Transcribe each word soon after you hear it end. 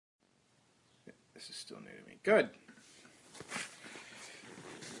This is still new to me. Good.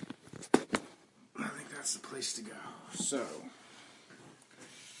 I think that's the place to go. So,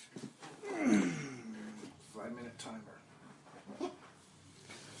 5-minute timer.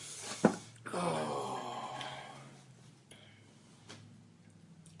 Oh.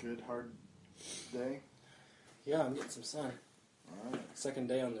 Good, hard day? Yeah, I'm getting some sun. All right. Second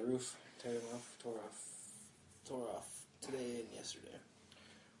day on the roof. Tore off today and yesterday.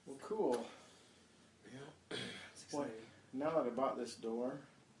 Well, cool. Yeah. It's Boy, exciting. now that I bought this door,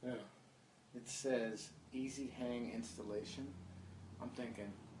 Yeah. it says easy hang installation. I'm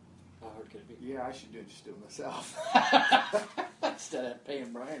thinking, How hard could it be? yeah, I should just do it myself. Instead of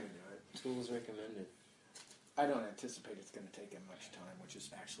paying Brian to do it. Tools recommended. I don't anticipate it's going to take him much time, which is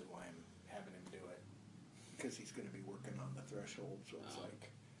actually why I'm having him do it. Because he's going to be working on the threshold, so it's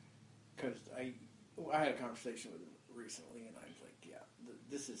like... Because I had a conversation with him recently, and I was like, yeah,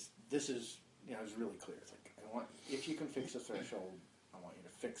 this is, you know, it was really clear. It's like, if you can fix the threshold, I want you to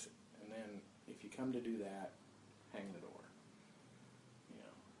fix it. And then, if you come to do that, hang the door. You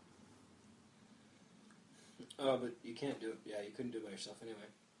know. Oh, but you can't do it. Yeah, you couldn't do it by yourself anyway.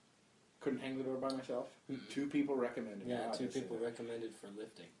 Couldn't hang the door by myself? Mm-mm. 2 people recommended it. Yeah, 2 obviously. people recommended for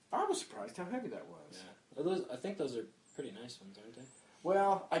lifting. I was surprised how heavy that was. Yeah. I think those are pretty nice ones, aren't they?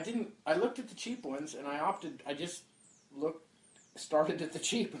 Well, I looked at the cheap ones, and I just started at the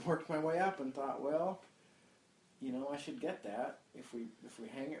cheap and worked my way up and thought, well, you know, I should get that. If we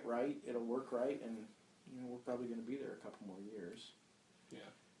hang it right, it'll work right, and, you know, we're probably going to be there a couple more years. Yeah.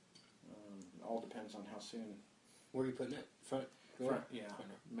 All depends on how soon. Where are you putting it? Front door? Front, yeah, Front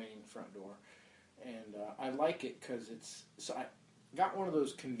door. main front door. And I like it because I got one of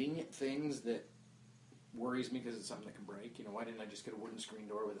those convenient things that worries me because it's something that can break. You know, why didn't I just get a wooden screen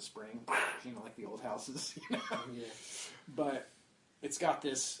door with a spring? You know, like the old houses. You know? Yeah. But it's got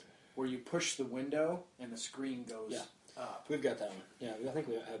this where you push the window and the screen goes up. We've got that one. Yeah, I think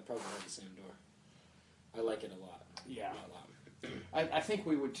we probably have the same door. I like it a lot. Yeah. A lot. I think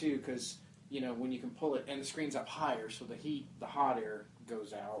we would too because, you know, when you can pull it, and the screen's up higher, so the hot air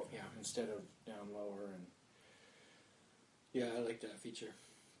goes out instead of down lower. And Yeah, I like that feature.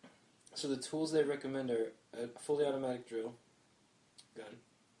 So the tools they recommend are a fully automatic drill, gun,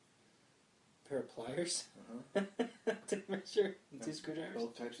 a pair of pliers to measure, and 2 screwdrivers.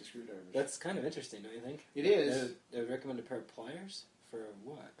 Both types of screwdrivers. That's kind of interesting, don't you think? It is. They would recommend a pair of pliers for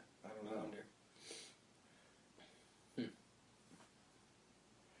what? I don't know. wonder.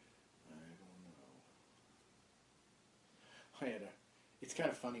 I don't know. It's kind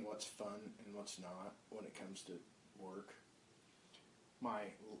of funny what's fun and what's not when it comes to work. My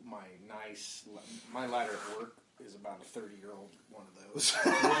ladder at work is about a 30-year-old one of those.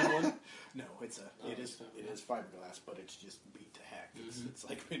 One? No, it is fiberglass, but it's just beat to heck. It's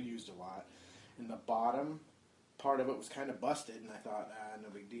like been used a lot. And the bottom part of it was kind of busted, and I thought, no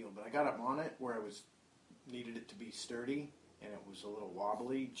big deal. But I got up on it where needed it to be sturdy, and it was a little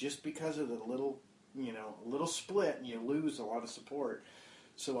wobbly just because of the little split, and you lose a lot of support.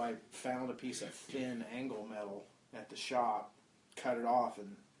 So I found a piece of thin angle metal at the shop, cut it off,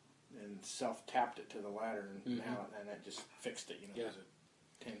 and self-tapped it to the ladder, and now that just fixed it. You know, it was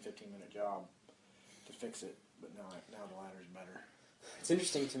a 10-15 minute job to fix it, but now the ladder's better. It's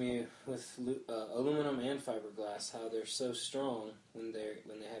interesting to me with aluminum and fiberglass how they're so strong when they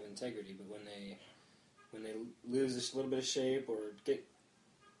have integrity, but when they lose a little bit of shape or get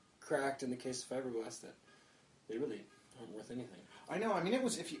cracked in the case of fiberglass, that they really aren't worth anything. I know. I mean, it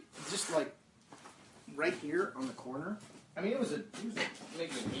was if you just like right here on the corner. I mean, it was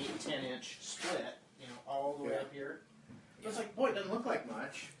maybe an 8-10 inch split, you know, all the way up here. It was like, boy, it doesn't look like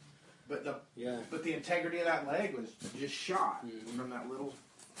much, but the integrity of that leg was just shot from that little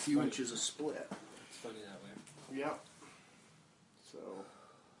few inches of split. It's funny that way. Yep. So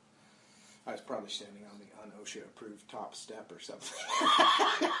I was probably standing on the un-OSHA approved top step or something.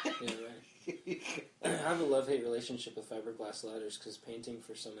 Yeah, right. I have a love-hate relationship with fiberglass ladders because painting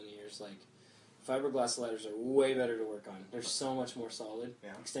for so many years, like, fiberglass ladders are way better to work on. They're so much more solid.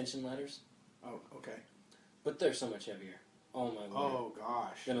 Yeah. Extension ladders. Oh, okay. But they're so much heavier. Oh my word. Oh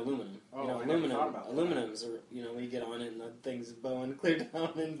gosh. Than aluminum. Oh, you know, I never thought about that. aluminums are, you know, when you get on it and the thing's bowing clear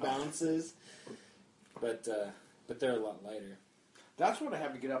down and bounces. But they're a lot lighter. That's what I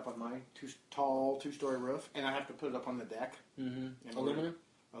have to get up on my tall 2-story roof, and I have to put it up on the deck. Mm-hmm. Aluminum?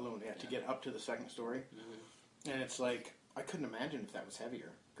 Aluminum, yeah, to get up to the 2nd story. Mm-hmm. And it's like, I couldn't imagine if that was heavier.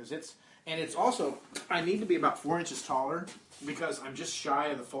 Because it's also, I need to be about 4 inches taller because I'm just shy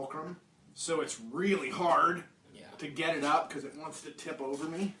of the fulcrum. So it's really hard to get it up because it wants to tip over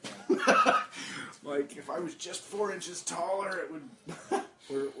me. Like, if I was just 4 inches taller, it would...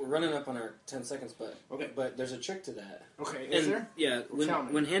 we're running up on our 10 seconds, but Okay. But there's a trick to that. Okay, is there? Yeah, Tell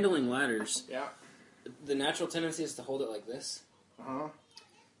me. when handling ladders, Yeah. the natural tendency is to hold it like this. Uh-huh.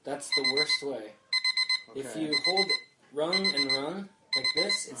 That's the worst way. Okay. If you hold rung and rung like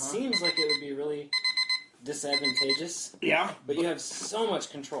this, it seems like it would be really disadvantageous. Yeah. But you have so much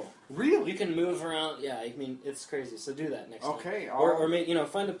control. Really? You can move around. Yeah, I mean, it's crazy. So do that next time. Okay. Or make,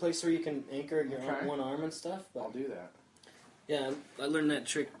 find a place where you can anchor your Okay. one arm and stuff. But I'll do that. yeah, I learned that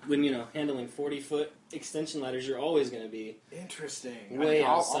trick when, handling 40-foot extension ladders. You're always going to be Interesting. way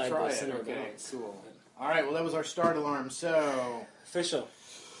I'll outside try the it. center of Okay, balance. cool. All right, well, that was our start alarm. So, Official.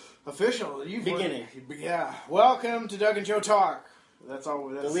 Beginning. Yeah. Welcome to Doug and Joe Talk. That's all.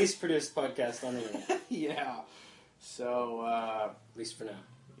 The least produced podcast on the internet. Yeah. So, At least for now.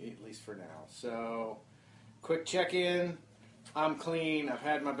 at least for now. So, quick check-in. I'm clean. I've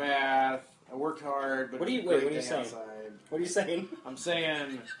had my bath. I worked hard. But What are you saying? Outside. What are you saying? I'm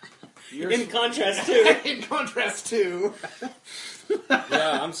saying. In contrast to. In contrast to.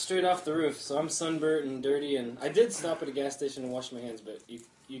 Yeah, I'm straight off the roof, so I'm sunburnt and dirty. And I did stop at a gas station and wash my hands, but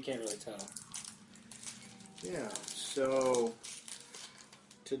you can't really tell. Yeah. So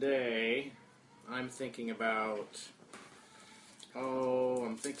today I'm thinking about.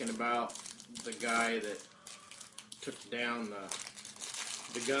 I'm thinking about the guy that took down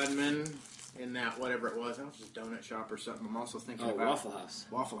the gunman in that whatever it was. I was just donut shop or something. I'm also thinking about Waffle House.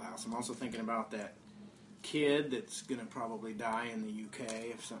 Waffle House. I'm also thinking about that kid that's going to probably die in the UK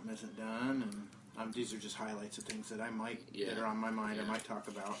if something isn't done. And these are just highlights of things that that are on my mind. I might talk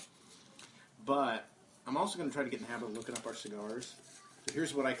about. But I'm also going to try to get in the habit of looking up our cigars. So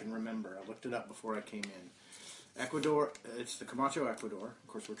here's what I can remember. I looked it up before I came in. Ecuador. It's the Camacho Ecuador. Of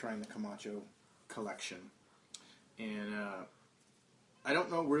course, we're trying the Camacho collection. And I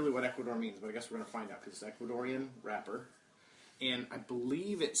don't know really what Ecuador means, but I guess we're going to find out because it's Ecuadorian wrapper. And I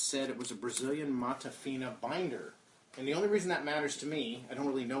believe it said it was a Brazilian Mata Fina binder. And the only reason that matters to me, I don't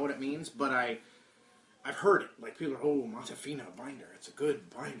really know what it means, but I've heard it. Like, people are, Mata Fina binder. It's a good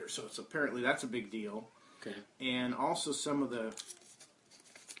binder. So it's apparently that's a big deal. Okay. And also some of the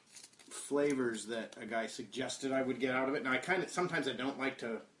flavors that a guy suggested I would get out of it. Now, sometimes I don't like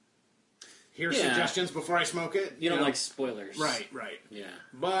to hear suggestions before I smoke it. You don't like spoilers. Right. Yeah.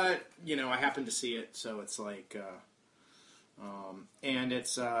 But, I happen to see it, so it's like... and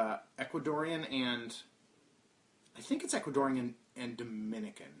it's Ecuadorian and I think it's Ecuadorian and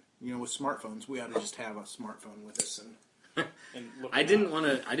Dominican. With smartphones, we ought to just have a smartphone with us and look. I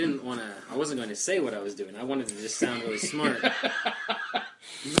wasn't going to say what I was doing. I wanted to just sound really smart.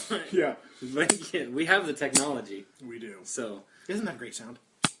 Yeah, but yeah, we have the technology. we do. So Isn't that a great sound?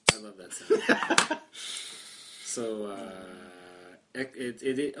 I love that sound. So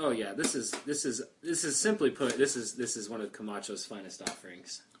this is simply put, this is one of Camacho's finest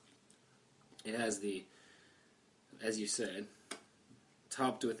offerings. It has as you said,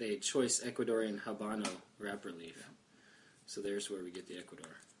 topped with a choice Ecuadorian Habano wrapper leaf. So there's where we get the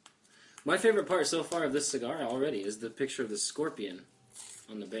Ecuador. My favorite part so far of this cigar already is the picture of the scorpion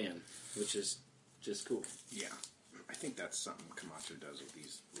on the band, which is just cool. Yeah, I think that's something Camacho does with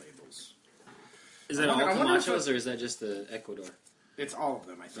these labels. Is that all I wonder if Camacho's, or is that just the Ecuador? It's all of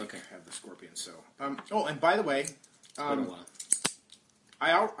them, I think, Okay. have the scorpion. So, and by the way, It's been a while.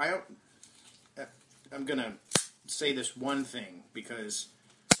 I'm gonna say this one thing because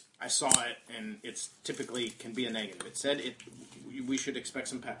I saw it and it's typically can be a negative. It said we should expect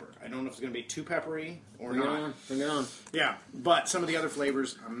some pepper. I don't know if it's gonna be too peppery or not. Bring it on. Yeah, but some of the other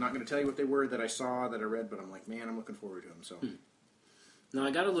flavors, I'm not gonna tell you what they were that I saw that I read, but I'm like, man, I'm looking forward to them. So, No,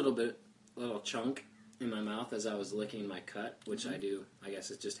 I got a little chunk in my mouth as I was licking my cut, which I do. I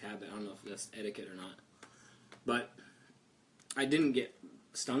guess it's just habit. I don't know if that's etiquette or not. But I didn't get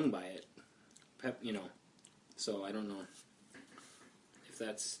stung by it. So I don't know if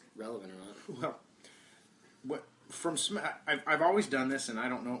that's relevant or not. well, I've always done this, and I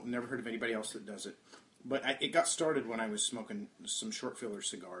don't know, never heard of anybody else that does it. But it got started when I was smoking some short filler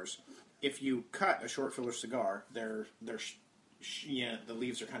cigars. If you cut a short filler cigar, the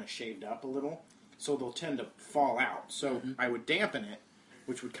leaves are kind of shaved up a little, so they'll tend to fall out. So I would dampen it,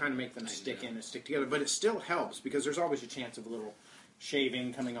 which would kind of make them stick in and stick together. But it still helps because there's always a chance of a little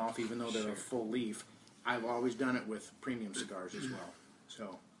shaving coming off, even though they're a full leaf. I've always done it with premium cigars as well.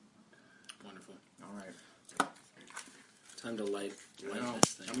 So Wonderful. all right. Time to light I'm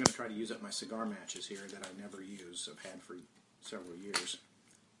this thing. going to try to use up my cigar matches here that I never use. I've had for several years.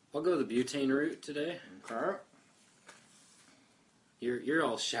 I'll go the butane route today. Okay. You're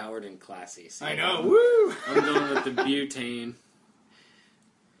all showered and classy. So I know. Woo! I'm going with the butane.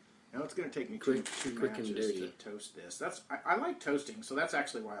 Now it's going to take me Quick two and matches dirty. to toast this. I like toasting, so that's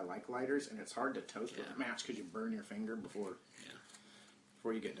actually why I like lighters, and it's hard to toast with a match because you burn your finger before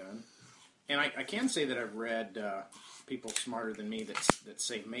you get done. And I can say that I've read people smarter than me that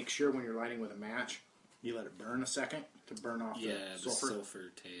say make sure when you're lighting with a match, you let it burn a second to burn off the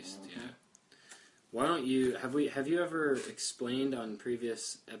sulfur taste. Yeah. Why don't you have you ever explained on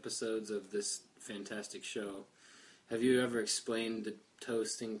previous episodes of this fantastic show? Have you ever explained the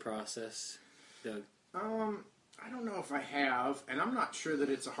toasting process, Doug? I don't know if I have, and I'm not sure that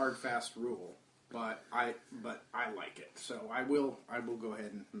it's a hard fast rule, but I like it, so I will go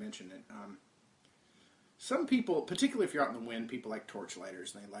ahead and mention it. Some people, particularly if you're out in the wind, people like torch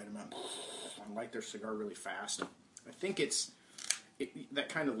lighters, and they light them up and light their cigar really fast. I think that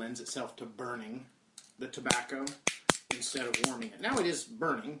kind of lends itself to burning the tobacco instead of warming it. Now it is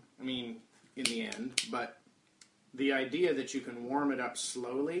burning, I mean, in the end, but the idea that you can warm it up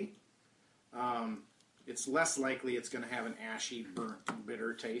slowly, it's less likely it's going to have an ashy, burnt,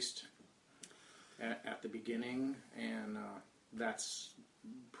 bitter taste at the beginning, and that's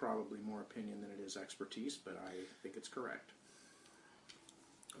probably more opinion than it is expertise, but I think it's correct.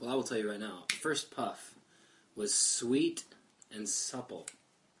 Well, I will tell you right now, first puff was sweet and supple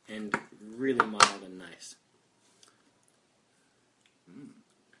and really mild and nice.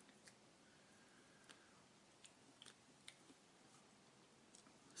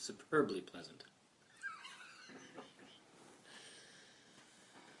 Superbly pleasant.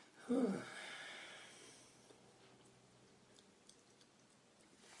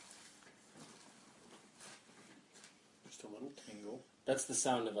 Just a little tingle. That's the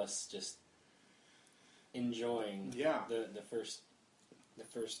sound of us just enjoying the first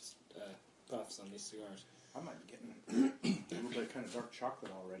puffs on these cigars. I might be getting a little bit of kind of dark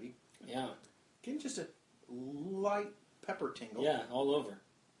chocolate already. Yeah. Getting just a light pepper tingle. Yeah, all over.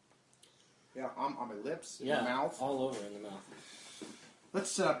 Yeah, on my lips, in my mouth. All over in the mouth.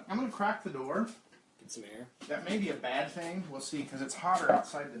 Let's. I'm going to crack the door. Get some air. That may be a bad thing. We'll see, because it's hotter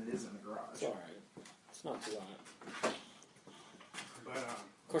outside than it is in the garage. It's all right. It's not too hot. But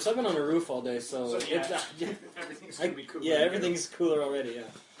of course, I've been on a roof all day, so everything's going to be cooler. Yeah, everything's cooler already. Yeah.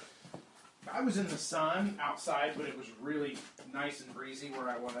 I was in the sun outside, but it was really nice and breezy where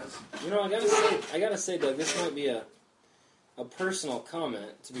I was. You know, I gotta say, Doug, this might be a personal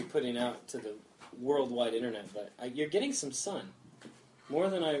comment to be putting out to the worldwide internet, but you're getting some sun, more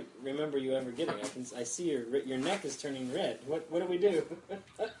than I remember you ever getting. I see your neck is turning red. What do we do?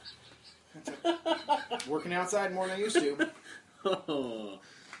 Working outside more than I used to. Let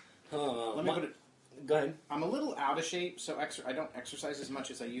me put it. Go ahead. I'm a little out of shape, so I don't exercise as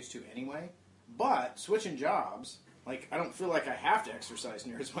much as I used to anyway. But switching jobs, like I don't feel like I have to exercise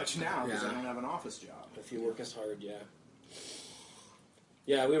near as much now because I don't have an office job. If you work as hard, yeah.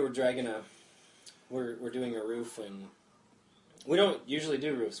 Yeah, we were we're doing a roof, and we don't usually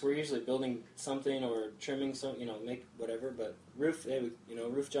do roofs. We're usually building something or trimming some, make whatever. But roof,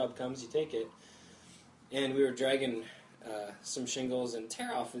 roof job comes, you take it. And we were dragging some shingles and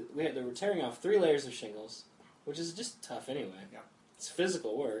they were tearing off 3 layers of shingles, which is just tough anyway. Yeah. It's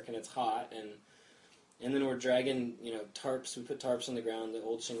physical work, and it's hot, and then we're dragging, tarps. We put tarps on the ground, the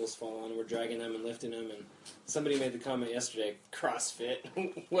old shingles fall on, and we're dragging them and lifting them, and somebody made the comment yesterday,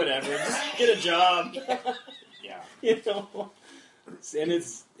 CrossFit, whatever, just get a job. Yeah. And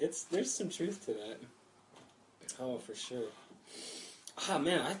there's some truth to that. Oh, for sure.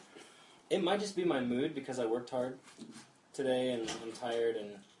 Man, it might just be my mood because I worked hard today, and I'm tired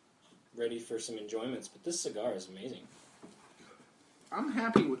and ready for some enjoyments, but this cigar is amazing. I'm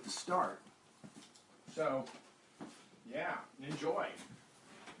happy with the start. So, yeah, enjoy.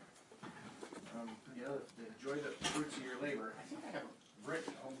 Enjoy the fruits of your labor. I think I have a brick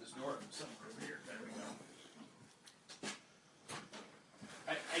to hold this door somewhere over here. There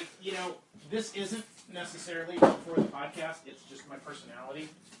we go. This isn't necessarily for the podcast. It's just my personality.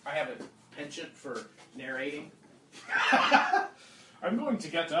 I have a penchant for narrating. I'm going to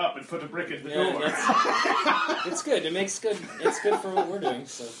get up and put a brick in the door. It's good. It's good for what we're doing.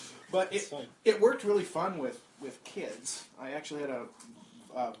 So, but it worked really fun with kids. I actually had a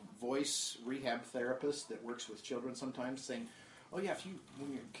voice rehab therapist that works with children sometimes, saying, "Oh yeah,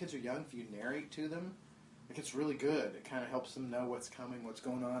 when your kids are young, if you narrate to them, it's really good. It kind of helps them know what's coming, what's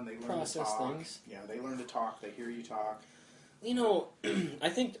going on. They learn process to talk. Things. Yeah, they learn to talk. They hear you talk." I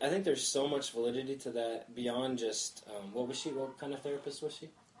think there's so much validity to that beyond just what was she? What kind of therapist was she?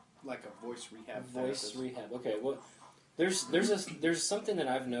 Like a voice rehab. Voice rehab. Okay. Well, there's something that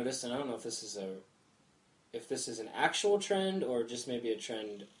I've noticed, and I don't know if this is an actual trend or just maybe a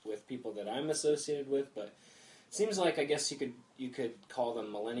trend with people that I'm associated with, but it seems like I guess you you could call them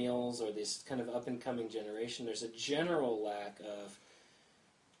millennials or this kind of up-and-coming generation, there's a general lack of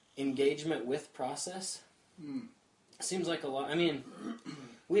engagement with process. Seems like a lot. I mean,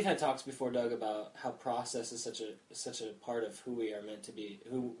 we've had talks before, Doug, about how process is such a part of who we are meant to be,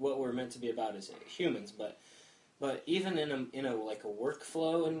 what we're meant to be about as humans. But even in a like a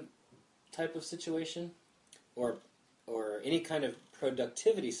workflow and type of situation, or any kind of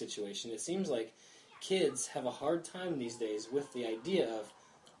productivity situation, it seems like kids have a hard time these days with the idea of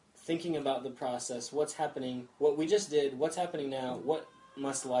thinking about the process, what's happening, what we just did, what's happening now, what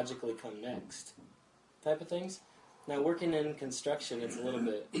must logically come next, type of things. Now, working in construction, it's a little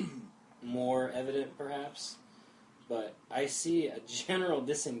bit more evident, perhaps, but I see a general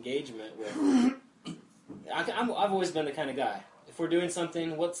disengagement with... I've always been the kind of guy. If we're doing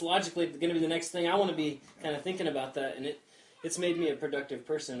something, what's logically going to be the next thing? I want to be kind of thinking about that, and it's made me a productive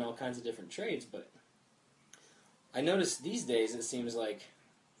person in all kinds of different trades, but I notice these days it seems like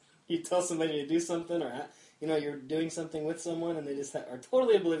you tell somebody to do something, or you're doing something with someone, and they just are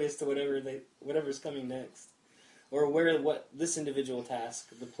totally oblivious to whatever's coming next, or what this individual task,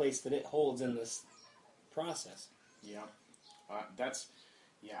 the place that it holds in this process. Yeah, I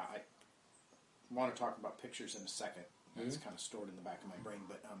want to talk about pictures in a second. That's kind of stored in the back of my brain,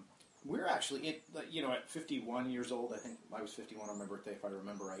 but we're actually at 51 years old. I think I was 51 on my birthday, if I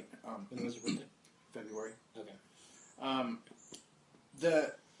remember right. When was your birthday? February. Okay.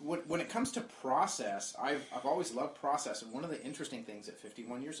 When it comes to process, I've always loved process, and one of the interesting things at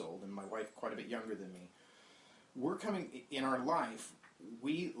 51 years old, and my wife quite a bit younger than me, we're coming in our life.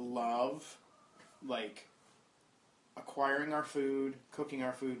 We love acquiring our food, cooking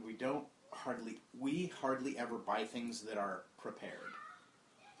our food. We hardly ever buy things that are prepared.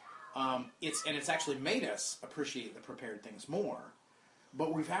 It's actually made us appreciate the prepared things more.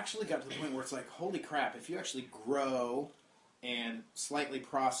 But we've actually got to the point where it's like, holy crap, if you actually grow and slightly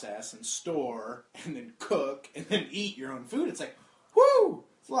process and store and then cook and then eat your own food, it's like, whoo,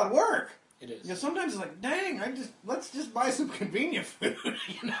 it's a lot of work. It is. Sometimes it's like, dang, let's just buy some convenient food,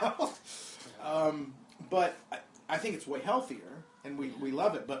 But I think it's way healthier, and we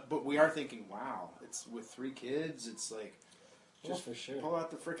love it. But we are thinking, wow, it's with 3 kids, it's like, just for sure. Pull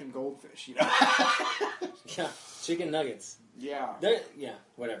out the frickin' goldfish, Yeah, chicken nuggets. Yeah. Yeah,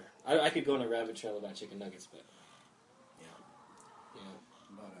 whatever. I could go on a rabbit trail about chicken nuggets, but... Yeah.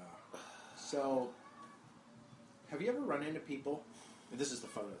 But, so, have you ever run into people, this is the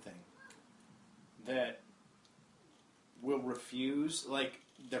photo thing, that will refuse,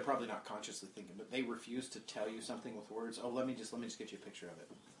 they're probably not consciously thinking, but they refuse to tell you something with words. Oh, let me just get you a picture of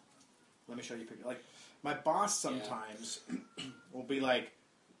it. Let me show you a picture. My boss sometimes will be like,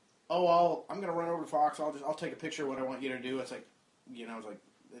 "Oh, I'm going to run over to Fox. I'll take a picture of what I want you to do." It's like, it's like,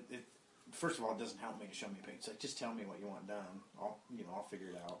 first of all, it doesn't help me to show me a picture. It's like, just tell me what you want done. I'll figure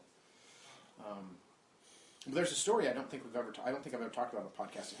it out. But there's a story I don't think I've ever talked about on the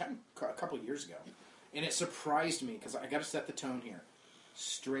podcast. It happened a couple of years ago, and it surprised me because I got to set the tone here.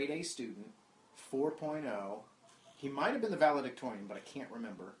 Straight A student, 4.0. He might have been the valedictorian, but I can't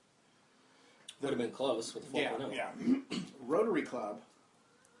remember. Would have been close with 4.0. Yeah. Rotary Club.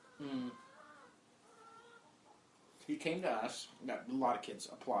 He came to us. A lot of kids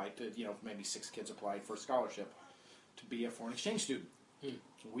applied to, maybe 6 kids applied for a scholarship to be a foreign exchange student.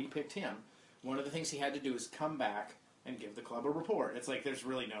 So we picked him. One of the things he had to do is come back and give the club a report. It's like there's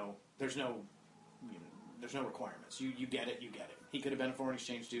no requirements. You get it, you get it. He could have been a foreign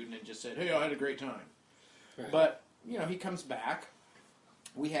exchange student and just said, "Hey, I had a great time." Right. But he comes back.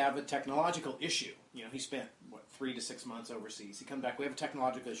 We have a technological issue. He spent 3 to 6 months overseas. He comes back. We have a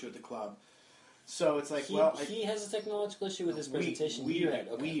technological issue at the club. So it's like, he has a technological issue with his presentation. We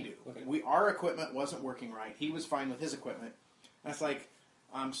do. Okay. Our equipment wasn't working right. He was fine with his equipment. And it's like,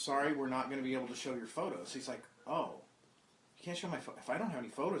 I'm sorry, we're not going to be able to show your photos. He's like, oh, you can't show my photos. If I don't have any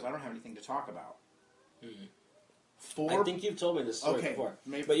photos, I don't have anything to talk about. I think you've told me this story before,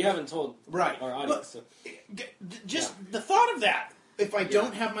 but you haven't told our audience. The thought of that. If I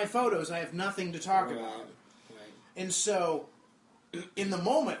don't have my photos, I have nothing to talk about. Right. And so, in the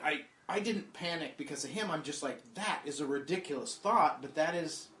moment, I didn't panic because of him. I'm just like, that is a ridiculous thought, but that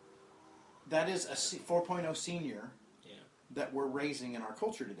is a 4.0 senior that we're raising in our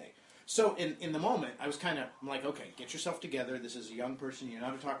culture today. So in the moment, I was I'm like, okay, get yourself together. This is a young person. You know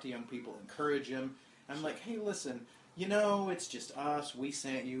how to talk to young people. Encourage him. And I'm like, hey, listen, it's just us. We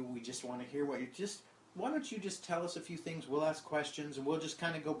sent you. We just want to hear what why don't you just tell us a few things? We'll ask questions, and we'll just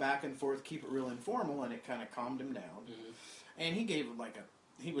kind of go back and forth, keep it real informal, and it kind of calmed him down. Mm-hmm. And he gave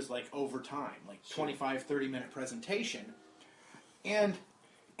he was over time, 25, 30-minute presentation. And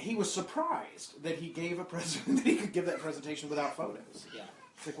he was surprised that he gave that he could give that presentation without photos. Yeah.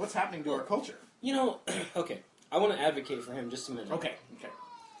 It's like, what's happening to our culture? You know, okay, I want to advocate for him just a minute. Okay.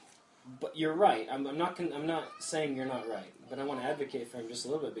 But you're right. I'm not saying you're not right, but I want to advocate for him just a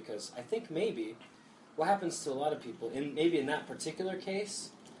little bit because I think maybe what happens to a lot of people, maybe in that particular case,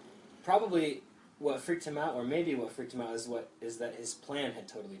 probably what freaked him out, or maybe what freaked him out is that his plan had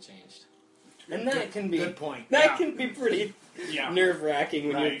totally changed. And that can be good point. That can be pretty Yeah. nerve-wracking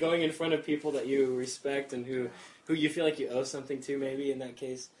when Right. you're going in front of people that you respect and who you feel like you owe something to. Maybe in that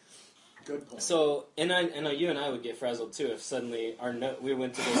case. Good point. So, and I know you and I would get frazzled too if suddenly we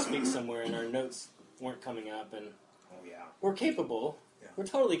went to go speak somewhere and our notes weren't coming up, and oh yeah, we're capable. Yeah. We're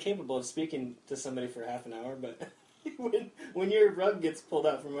totally capable of speaking to somebody for half an hour, but when your rug gets pulled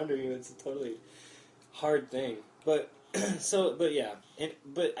out from under you, it's a totally hard thing. But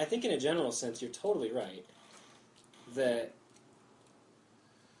but I think in a general sense, you're totally right that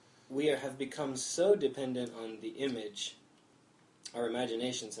we have become so dependent on the image. Our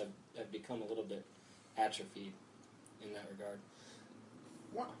imaginations have become a little bit atrophied in that regard.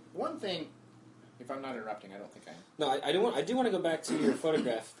 One thing, if I'm not interrupting, I don't think I am. No, I do want to go back to your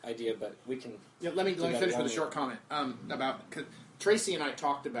photograph idea, but we can. Yeah, let me finish with a short comment about, cause Tracy and I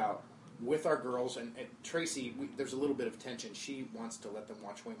talked about with our girls, and Tracy, there's a little bit of tension. She wants to let them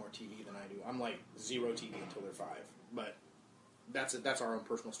watch way more TV than I do. I'm like zero TV until they're 5, but that's our own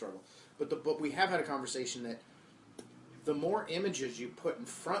personal struggle. But we have had a conversation that the more images you put in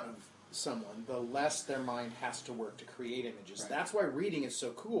front of someone, the less their mind has to work to create images. Right. That's why reading is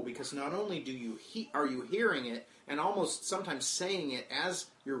so cool, because not only do you are you hearing it and almost sometimes saying it as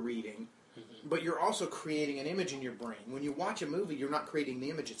you're reading, but you're also creating an image in your brain. When you watch a movie, you're not creating the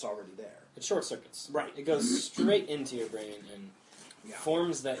image, it's already there. It short circuits. Right. It goes straight into your brain and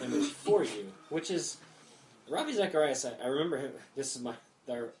forms that image for you, which is Ravi Zacharias. I remember him. This is my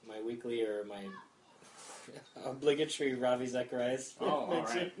weekly or my obligatory Ravi Zacharias. Oh, all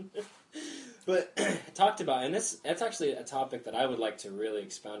right. But talked about, and that's actually a topic that I would like to really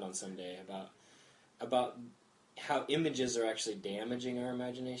expound on someday about how images are actually damaging our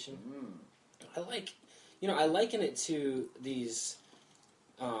imagination. I liken it to these.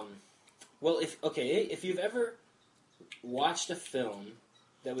 If you've ever watched a film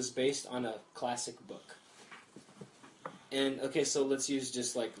that was based on a classic book, and so let's use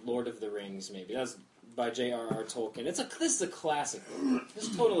just like Lord of the Rings, maybe that's by J.R.R. Tolkien. This is a classic book. This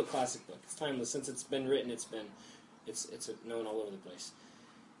is totally a classic book. It's timeless. Since it's been written, it's known all over the place.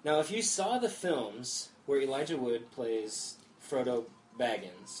 Now, if you saw the films where Elijah Wood plays Frodo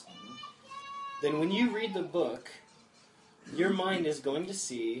Baggins, then when you read the book, your mind is going to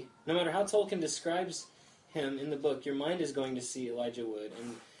see, no matter how Tolkien describes him in the book, your mind is going to see Elijah Wood,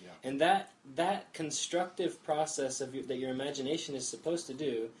 and that constructive process that your imagination is supposed to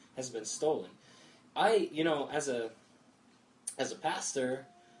do has been stolen. As a pastor,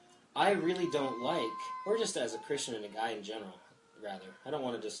 I really don't like, or just as a Christian and a guy in general, rather. I don't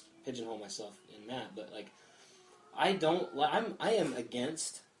want to just pigeonhole myself in that, but I am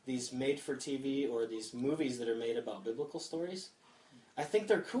against these made-for-TV or these movies that are made about biblical stories. I think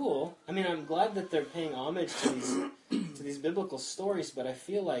they're cool. I mean, I'm glad that they're paying homage to these biblical stories, but I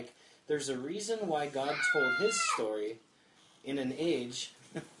feel like there's a reason why God told His story in an age.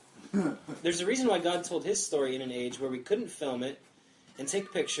 There's a reason why God told His story in an age where we couldn't film it and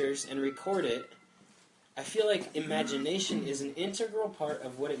take pictures and record it. I feel like imagination is an integral part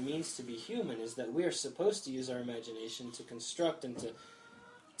of what it means to be human, is that we are supposed to use our imagination to construct and to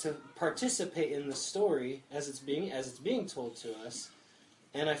participate in the story as it's being told to us.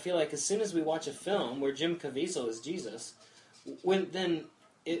 And I feel like as soon as we watch a film where Jim Caviezel is Jesus, then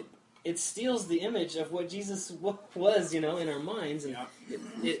it steals the image of what Jesus was, in our minds, and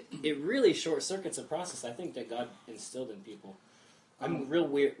it really short circuits a process I think that God instilled in people. I'm real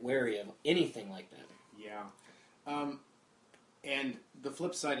wary of anything like that. Yeah. And the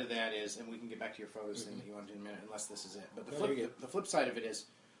flip side of that is, and we can get back to your photos thing that you want to do in a minute, unless this is it. But the flip side of it is,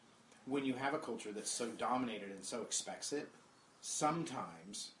 when you have a culture that's so dominated and so expects it,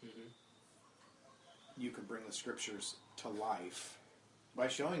 sometimes you can bring the scriptures to life by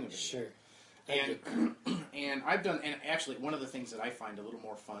showing a video. Sure. And I've done, and actually one of the things that I find a little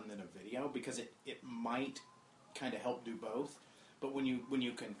more fun than a video, because it might kind of help do both, but when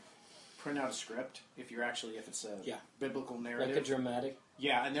you can print out a script, if it's a biblical narrative, like a dramatic.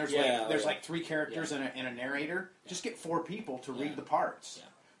 Yeah, and there's like 3 characters and a narrator. Just get 4 people to read the parts. Yeah.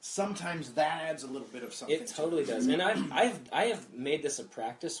 Sometimes that adds a little bit of something. It totally does, and I have made this a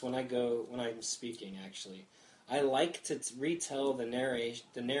practice when I'm speaking. Actually, I like to retell the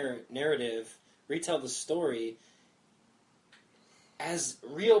narrative, retell the story as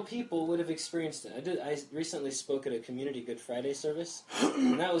real people would have experienced it. I recently spoke at a community Good Friday service,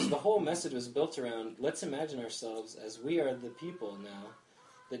 and that was the whole message was built around, let's imagine ourselves as we are the people now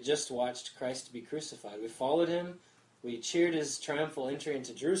that just watched Christ be crucified. We followed him, we cheered his triumphal entry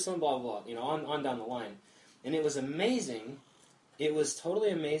into Jerusalem, blah, blah, blah, on down the line. And it was amazing, it was totally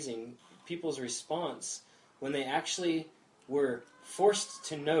amazing, people's response when they actually were forced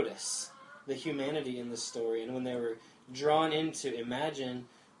to notice the humanity in the story, and when they were drawn into imagine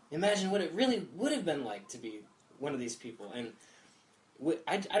what it really would have been like to be one of these people. And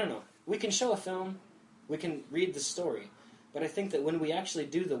I don't know. We can show a film, we can read the story, but I think that when we actually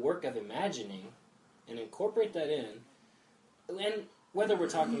do the work of imagining and incorporate that in, and whether we're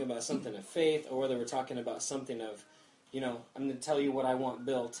talking about something of faith or whether we're talking about something of, I'm going to tell you what I want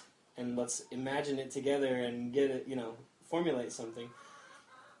built, and let's imagine it together and get it, formulate something.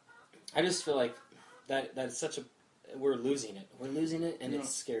 I just feel like that's such a... We're losing it. We're losing it, and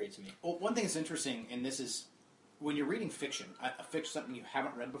it's scary to me. Well, one thing that's interesting, and this is when you're reading fiction, something you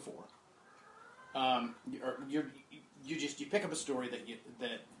haven't read before, you pick up a story and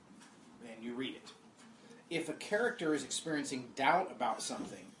you read it. If a character is experiencing doubt about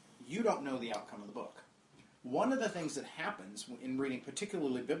something, you don't know the outcome of the book. One of the things that happens in reading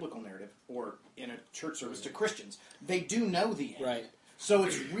particularly biblical narrative or in a church service to Christians, they do know the end. Right. So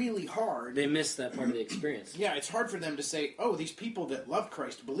it's really hard. They miss that part of the experience. Yeah, it's hard for them to say, oh, these people that loved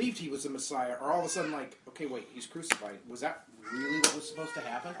Christ, believed he was the Messiah, are all of a sudden like, okay, wait, he's crucified. Was that really what was supposed to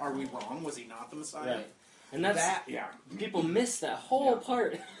happen? Are we wrong? Was he not the Messiah? Right. And people miss that whole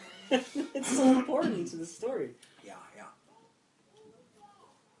part. It's so important to the story. Yeah.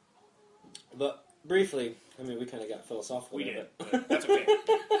 But briefly, we kind of got philosophical. We there, did, but that's okay.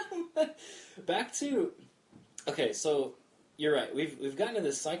 Back to... Okay, so... You're right. We've gotten to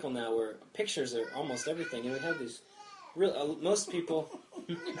this cycle now where pictures are almost everything, and we have these most people.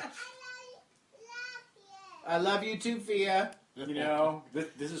 I love you too, Fia.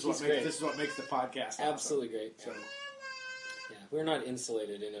 This is what makes the podcast absolutely awesome. Great. So, yeah, we're not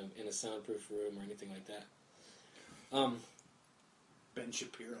insulated in a soundproof room or anything like that. Ben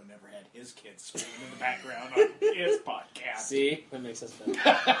Shapiro never had his kids screaming in the background on his podcast. See, that makes us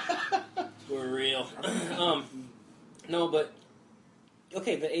better. We're real. No, but,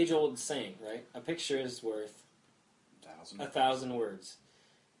 okay, the age-old saying, right? A picture is worth 1,000 words.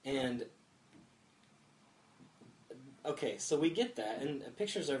 And, okay, so we get that, and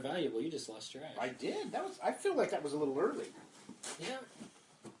pictures are valuable. You just lost your ash. I did. I feel like that was a little early. Yeah.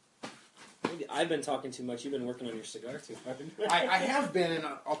 Maybe I've been talking too much. You've been working on your cigar too hard. I have been, and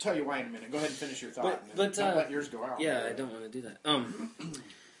I'll tell you why in a minute. Go ahead and finish your thought. But don't let yours go out. Yeah, I don't want to do that.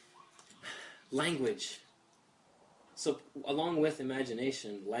 Language. So, along with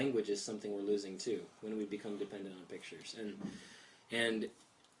imagination, language is something we're losing too when we become dependent on pictures.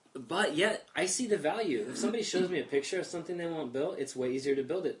 But yet, I see the value. If somebody shows me a picture of something they want built, it's way easier to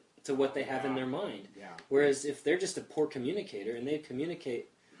build it to what they have in their mind. Yeah. Whereas if they're just a poor communicator and they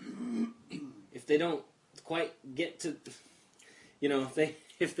communicate, if they don't quite get to,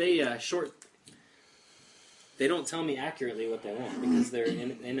 if they don't tell me accurately what they want because they're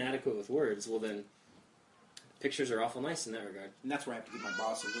inadequate with words, well then. Pictures are awful nice in that regard, and that's where I have to give my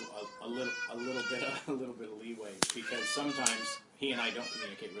boss a little bit of leeway because sometimes he and I don't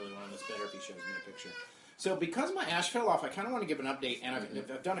communicate really well, and it's better if he shows me a picture. So because my ash fell off, I kind of want to give an update, and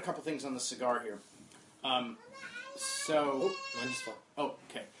I've done a couple things on the cigar here. Mine just fell. Oh,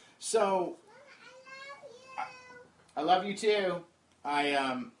 okay. So I love you too.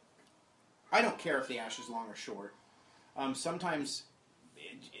 I don't care if the ash is long or short. Sometimes.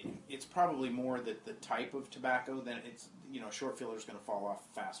 It's probably more that the type of tobacco than it's, a short filler is going to fall off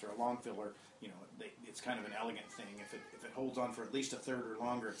faster. A long filler, it's kind of an elegant thing. If it holds on for at least a third or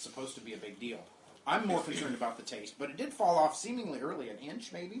longer, it's supposed to be a big deal. I'm more concerned about the taste, but it did fall off seemingly early, an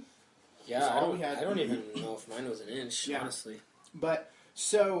inch maybe. Yeah, I don't even know if mine was an inch, honestly. But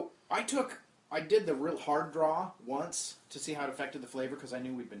so I did the real hard draw once to see how it affected the flavor because I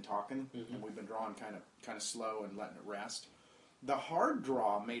knew we'd been talking and we'd been drawing kind of slow and letting it rest. The hard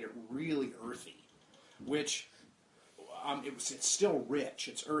draw made it really earthy, which it's still rich.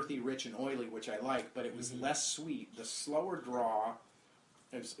 It's earthy, rich, and oily, which I like, but it was less sweet. The slower draw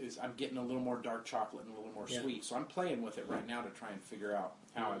is I'm getting a little more dark chocolate and a little more sweet. So I'm playing with it right now to try and figure out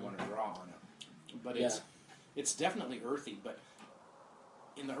how I want to draw on it. But it's definitely earthy, but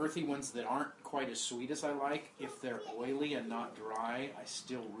in the earthy ones that aren't quite as sweet as I like, if they're oily and not dry, I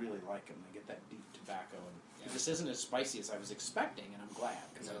still really like them. They get that deep tobacco and this isn't as spicy as I was expecting, and I'm glad.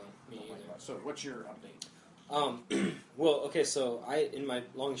 Me either. So, what's your update? Well, okay, so in my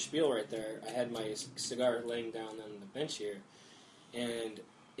long spiel right there, I had my cigar laying down on the bench here, and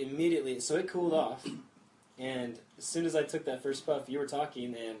immediately, so it cooled off, and as soon as I took that first puff, you were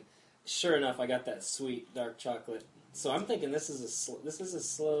talking, and sure enough, I got that sweet dark chocolate. So I'm thinking this is a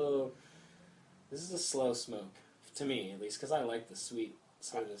slow smoke to me, at least, because I like the sweet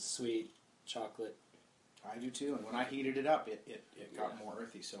chocolate. I do too, and when I heated it up, it got more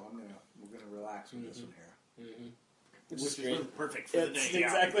earthy. So we're gonna relax with this one here, which is really perfect for the day. It's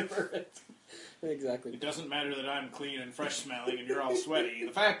exactly perfect. Exactly. It doesn't matter that I'm clean and fresh smelling and you're all sweaty.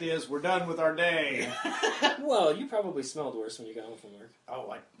 The fact is, we're done with our day. Well, you probably smelled worse when you got home from work.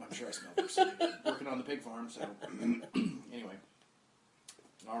 Oh, I'm sure I smelled worse. Working on the pig farm, so anyway.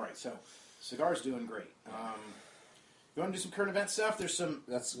 All right, so cigar's doing great. You want to do some current event stuff? There's some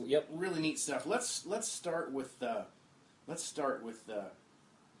really neat stuff. Let's start with the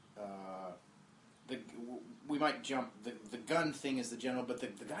we might jump the gun thing is the general, but the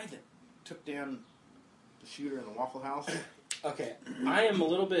guy that took down the shooter in the Waffle House. Okay, I am a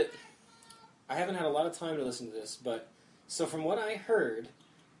little bit. I haven't had a lot of time to listen to this, but so from what I heard,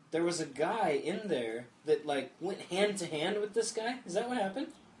 there was a guy in there that like went hand to hand with this guy. Is that what happened?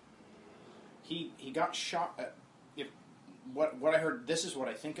 He got shot. What I heard, this is what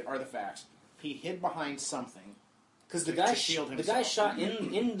I think are the facts. He hid behind something because to shield himself. The guy shot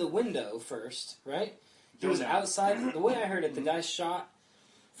in the window first, right? He was outside. The way I heard it, the guy shot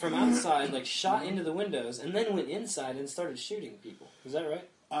from outside, like shot into the windows, and then went inside and started shooting people. Is that right?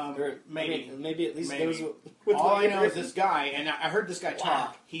 Maybe at least goes with all I know is this guy, and I heard this guy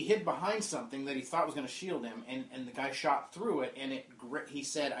talk. He hid behind something that he thought was going to shield him, and the guy shot through it, and he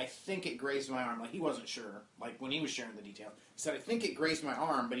said, I think it grazed my arm. Like, he wasn't sure, like, when he was sharing the details. He said, I think it grazed my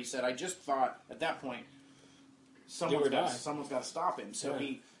arm, but he said, I just thought, at that point, someone's got to stop him. So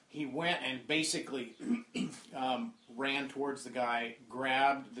he went and basically ran towards the guy,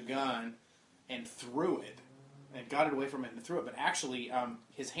 grabbed the gun, and threw it. And got it away from him and threw it, but actually,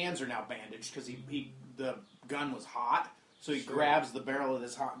 his hands are now bandaged because the gun was hot. So he grabs the barrel of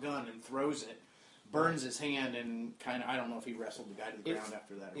this hot gun and throws it, burns his hand, and kind of I don't know if he wrestled the guy to the ground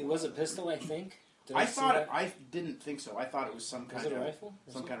after that. It was a pistol, I think. I didn't think so. I thought it was some kind of rifle.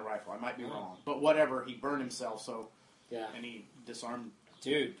 Some kind of rifle. I might be wrong, but whatever. He burned himself. So and he disarmed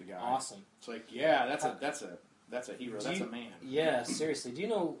the guy. Awesome. It's like that's a hero. That's a man. Yeah, seriously. Do you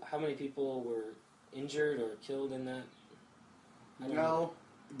know how many people were injured or killed in that? No,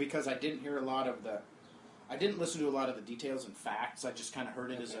 because I didn't hear I didn't listen to a lot of the details and facts. I just kind of heard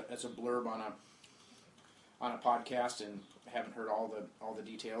it as a blurb on a podcast, and haven't heard all the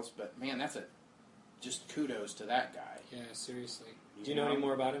details. But man, just kudos to that guy. Yeah, seriously. Do you know any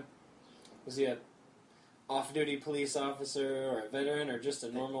more about him? Was he a off-duty police officer or a veteran or just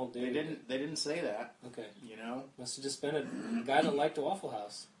a normal dude? They didn't say that. Okay. Must have just been a guy that liked a Waffle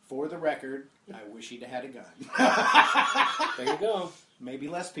House. For the record, I wish he'd had a gun. There you go. Maybe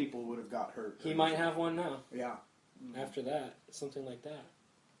less people would have got hurt. He might have one now. Yeah. After that, something like that.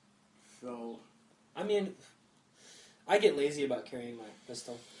 So, I mean, I get lazy about carrying my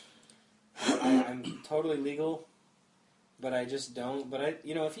pistol. I'm totally legal, but I just don't. But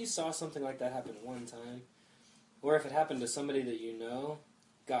if you saw something like that happen one time, or if it happened to somebody that you know,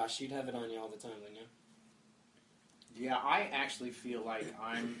 gosh, you'd have it on you all the time, wouldn't you? Yeah, I actually feel like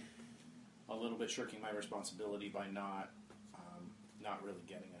I'm a little bit shirking my responsibility by not really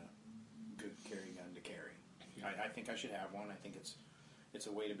getting a good carry gun to carry. I think I should have one. I think it's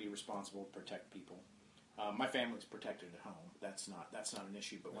a way to be responsible, protect people. My family's protected at home. That's not an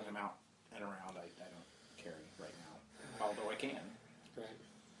issue. But when I'm out and around, I don't carry right now, although I can.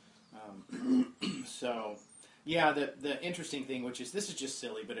 Right. So. Yeah, the interesting thing, which is this is just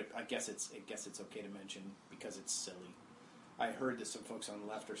silly, but I guess it's okay to mention because it's silly. I heard that some folks on the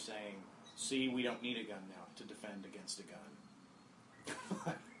left are saying, "See, we don't need a gun now to defend against a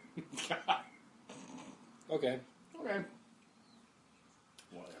gun." God. Okay. Whatever.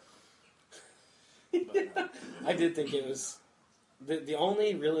 But, I did think it was the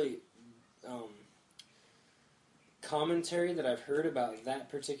only really commentary that I've heard about that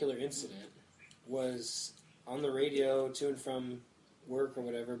particular incident was on the radio to and from work or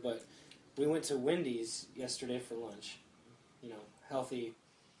whatever, but we went to Wendy's yesterday for lunch. Healthy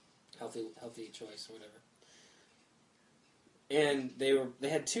choice or whatever. And they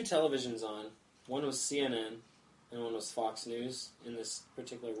had two televisions on. One was CNN and one was Fox News in this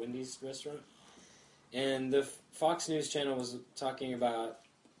particular Wendy's restaurant. And the Fox News channel was talking about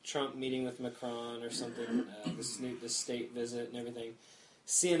Trump meeting with Macron or something, the state visit and everything.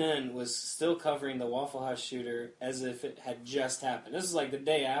 CNN was still covering the Waffle House shooter as if it had just happened. This was like the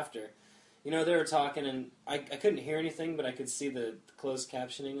day after. You know, they were talking, and I couldn't hear anything, but I could see the closed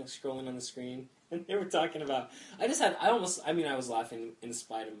captioning scrolling on the screen. And they were talking about. I was laughing in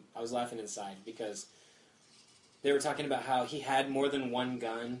spite of. I was laughing inside because they were talking about how he had more than one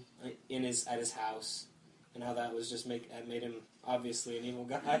gun at his house, and how that was just made him obviously an evil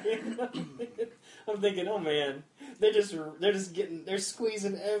guy. I'm thinking, oh man, they're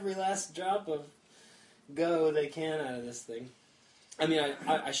squeezing every last drop of go they can out of this thing. I mean,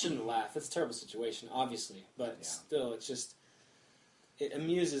 I shouldn't laugh. It's a terrible situation, obviously, but still, it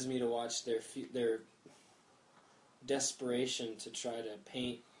amuses me to watch their desperation to try to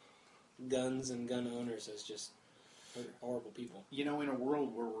paint guns and gun owners as just horrible people. You know, in a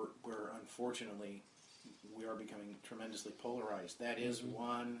world where unfortunately we are becoming tremendously polarized, that is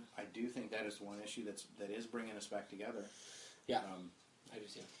one. I do think that is one issue that is bringing us back together. Yeah, I do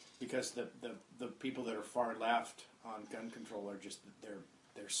too. Because the people that are far left on gun control are just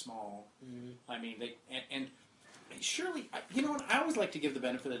they're small. Mm-hmm. I mean, they and surely, you know what? I always like to give the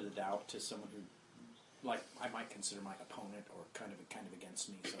benefit of the doubt to someone who, like, I might consider my opponent or kind of against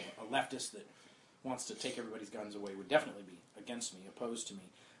me. So a leftist that wants to take everybody's guns away would definitely be against me, opposed to me.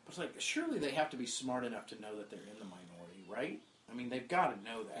 But it's like, surely they have to be smart enough to know that they're in the minority, right? I mean, they've got to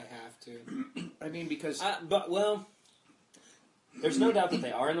know that. They have to. I mean, because there's no doubt that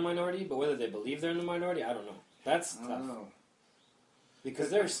they are in the minority, but whether they believe they're in the minority, I don't know. That's tough. I don't know.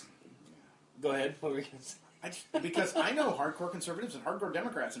 Because there's... Go ahead. What were you going to say? Because I know hardcore conservatives and hardcore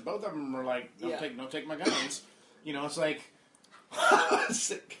Democrats, and both of them are like, don't take my guns. You know, it's like...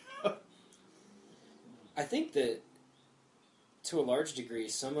 I think that, to a large degree,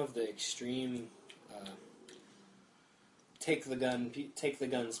 some of the extreme take the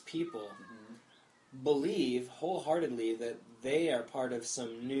guns people believe wholeheartedly that they are part of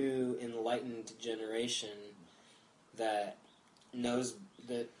some new enlightened generation that knows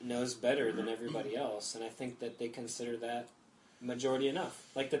better than everybody else, and I think that they consider that majority enough.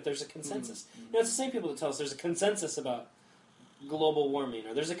 Like that there's a consensus. You know, it's the same people that tell us there's a consensus about global warming,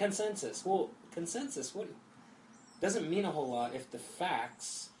 or there's a consensus. Well, consensus doesn't mean a whole lot if the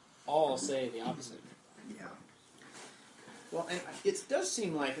facts all say the opposite. Yeah. Well, and it does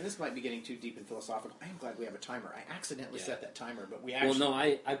seem like, and this might be getting too deep and philosophical, I am glad we have a timer. I accidentally set that timer, but we actually... Well, no,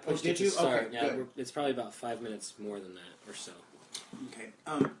 I pushed it to start. Okay, yeah, it's probably about 5 minutes more than that, or so. Okay.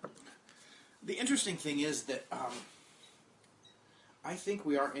 The interesting thing is that I think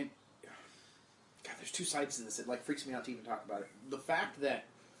we are in... God, there's two sides to this. It freaks me out to even talk about it. The fact that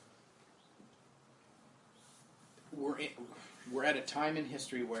we're at a time in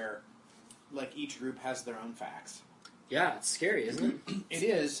history where each group has their own facts. Yeah, it's scary, isn't it? It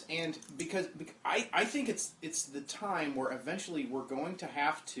is, and because I think it's the time where eventually we're going to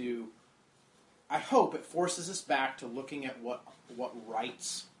have to... I hope it forces us back to looking at what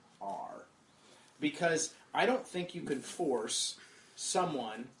rights are. Because I don't think you can force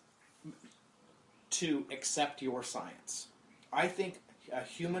someone to accept your science. I think a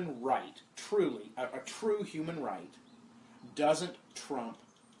human right, truly, a true human right, doesn't trump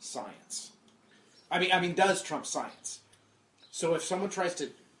science. I mean, does trump science. So if someone tries to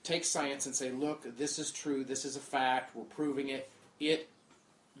take science and say, look, this is true, this is a fact, we're proving it, it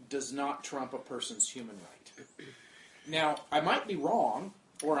does not trump a person's human right. Now, I might be wrong,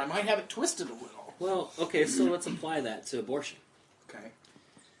 or I might have it twisted a little. Well, okay, so let's apply that to abortion. Okay.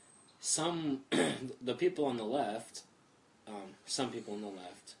 The people on the left, some people on the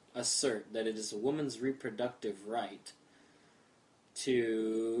left, assert that it is a woman's reproductive right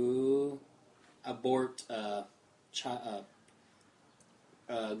to abort a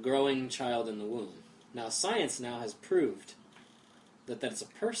growing child in the womb. Now, science now has proved that that's a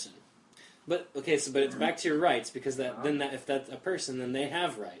person. But okay, but it's back to your rights, because if that's a person, then they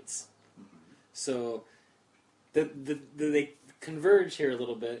have rights. So they converge here a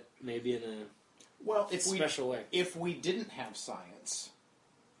little bit, maybe in a special way. If we didn't have science,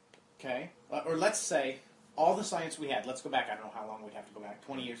 okay, or let's say all the science we had, let's go back, I don't know how long we'd have to go back,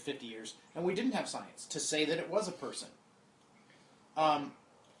 20 years, 50 years, and we didn't have science to say that it was a person.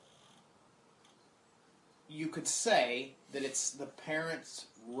 You could say that it's the parent's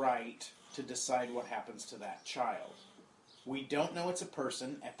right to decide what happens to that child. We don't know it's a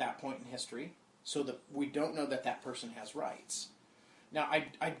person at that point in history, so that we don't know that person has rights. Now,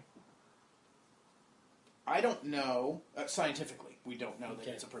 I don't know, scientifically, we don't know that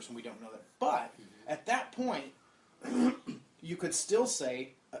it's a person, we don't know that. But at that point, you could still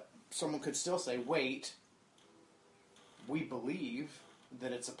say, someone could still say, wait, we believe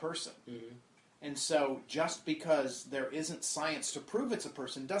that it's a person. Mm-hmm. And so just because there isn't science to prove it's a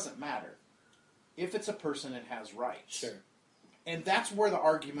person doesn't matter. If it's a person, it has rights. Sure. And that's where the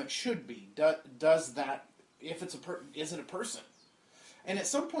argument should be. Does that, if it's is it a person? And at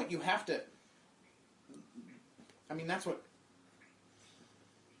some point you have to, I mean, that's what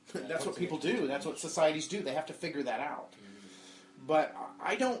people do. That's what societies do. They have to figure that out. But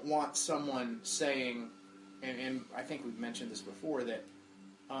I don't want someone saying, and I think we've mentioned this before, that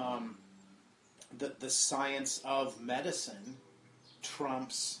the science of medicine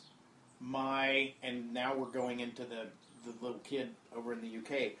trumps and now we're going into the little kid over in the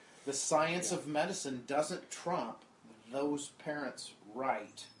UK. The science of medicine doesn't trump those parents'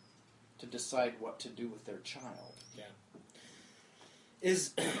 right to decide what to do with their child. Yeah.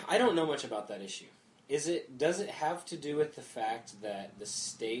 I don't know much about that issue. Does it have to do with the fact that the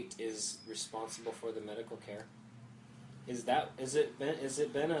state is responsible for the medical care? Has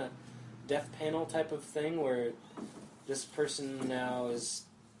it been a death panel type of thing where this person now is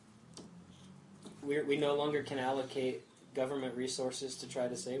we no longer can allocate government resources to try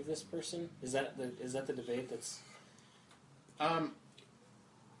to save this person? Is that the debate that's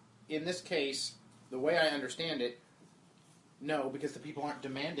in this case, the way I understand it, no, because the people aren't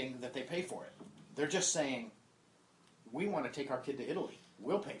demanding that they pay for it. They're just saying, we want to take our kid to Italy.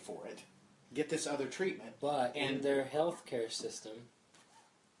 We'll pay for it. Get this other treatment. But in their health care system,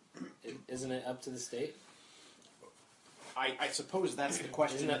 isn't it up to the state? I suppose that's the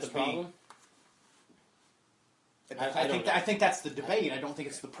question. Isn't that the problem? I think that's the debate. I don't think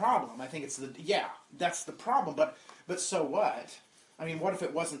it's the problem. I think it's that's the problem. But so what? I mean, what if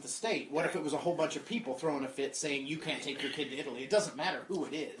it wasn't the state? What if it was a whole bunch of people throwing a fit saying you can't take your kid to Italy? It doesn't matter who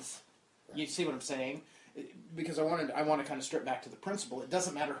it is. Right. You see what I'm saying? Because I want to kind of strip back to the principle. It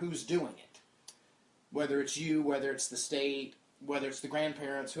doesn't matter who's doing it. Whether it's you, whether it's the state, whether it's the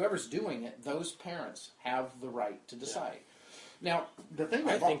grandparents, whoever's doing it, those parents have the right to decide. Yeah. Now, the thing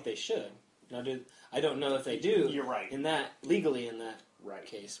I think they should. Now, I don't know if they do. You're right. Legally in that right.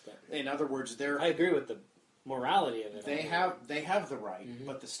 case, but in other words, I agree with the morality of it. They have the right,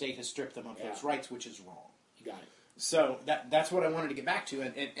 but the state has stripped them of those rights, which is wrong. You got it. So that's what I wanted to get back to,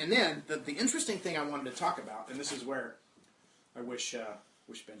 and then the interesting thing I wanted to talk about, and this is where I wish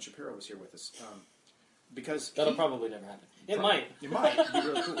Ben Shapiro was here with us, because that'll probably never happen. It might. It'd be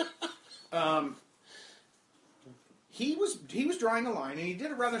really cool. He was drawing a line, and he did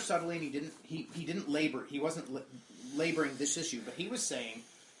it rather subtly, and he didn't labor. He wasn't laboring this issue, but he was saying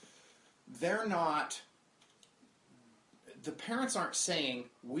they're not. The parents aren't saying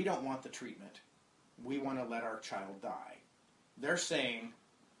we don't want the treatment. We want to let our child die. They're saying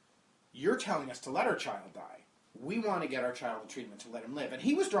you're telling us to let our child die. We want to get our child the treatment to let him live. And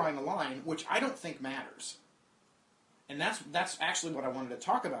he was drawing a line which I don't think matters. And that's actually what I wanted to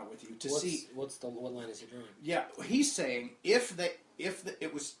talk about with you what line is he drawing? Yeah, he's saying if the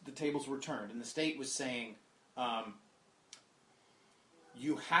tables were turned and the state was saying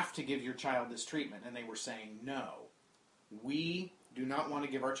you have to give your child this treatment, and they were saying no, we do not want to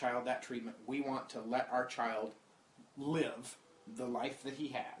give our child that treatment. We want to let our child live the life that he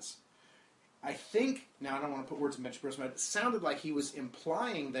has. I think, now I don't want to put words in Mitch Gross's mouth, it sounded like he was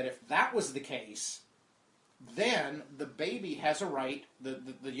implying that if that was the case, then the baby has a right, the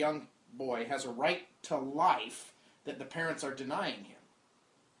young boy has a right to life that the parents are denying him.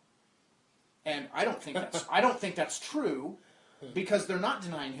 And I don't think that's true, because they're not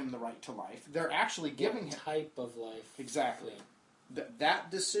denying him the right to life. They're actually giving him type of life. Exactly. That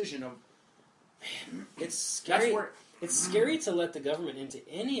decision of it's scary. It's scary to let the government into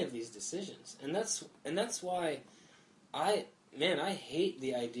any of these decisions, and that's why I hate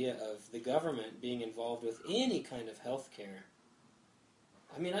the idea of the government being involved with any kind of health care.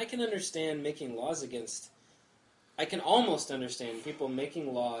 I mean, I can understand making laws against. I can almost understand people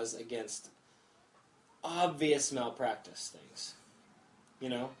making laws against obvious malpractice things. You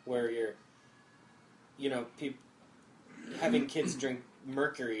know, where people having kids drink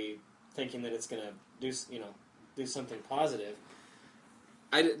mercury, thinking that it's going to do something positive.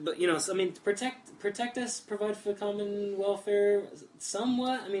 Protect us, provide for common welfare,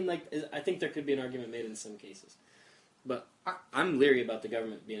 somewhat. I mean, I think there could be an argument made in some cases, but I'm leery about the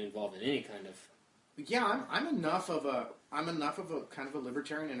government being involved in any kind of. Yeah, I'm enough of a kind of a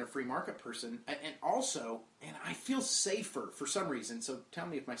libertarian and a free market person, and I feel safer for some reason. So tell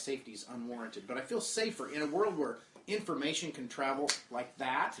me if my safety is unwarranted, but I feel safer in a world where information can travel like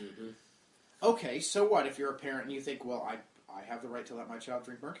that. Mm-hmm. Okay, so what if you're a parent and you think, well, I have the right to let my child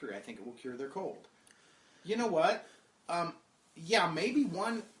drink mercury. I think it will cure their cold. You know what? Maybe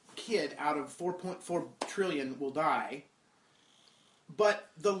one kid out of 4.4 trillion will die. But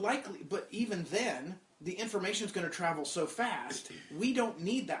even then, the information is going to travel so fast, we don't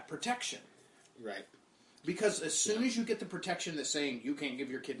need that protection. Right. Because as soon as you get the protection that's saying you can't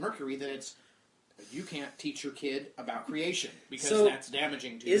give your kid mercury, then it's you can't teach your kid about creation because that's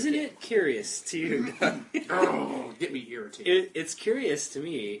damaging to Isn't your kid. it curious to you? Oh, get me irritated. It's curious to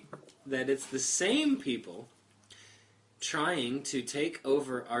me that it's the same people trying to take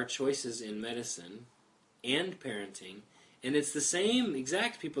over our choices in medicine and parenting, and it's the same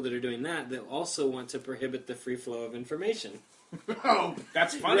exact people that are doing that also want to prohibit the free flow of information. Oh,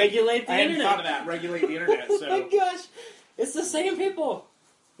 that's funny. Regulate the I hadn't internet. thought of that. Regulate the internet. So. Oh my gosh, it's the same people.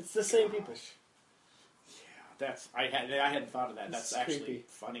 It's the same people. That's I hadn't thought of that. That's It's actually creepy.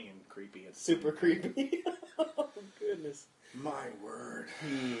 funny and creepy. It's Super creepy. Oh goodness. My word.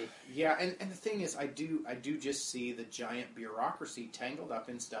 Yeah, and the thing is, I do just see the giant bureaucracy tangled up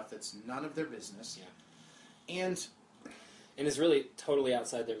in stuff that's none of their business. Yeah. And it's really totally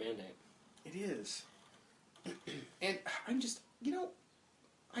outside their mandate. it is. And I'm just,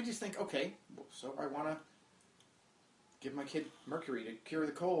 I just think, okay, so I want to give my kid mercury to cure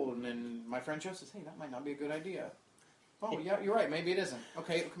the cold, and then my friend Joe says, hey, that might not be a good idea. Oh, yeah, you're right. Maybe it isn't.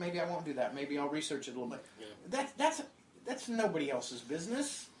 Okay, maybe I won't do that. Maybe I'll research it a little bit. Yeah. That's nobody else's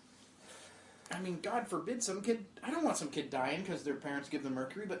business. I mean, God forbid some kid. I don't want some kid dying because their parents give them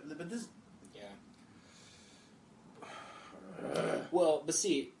mercury. But this. Yeah. Well, but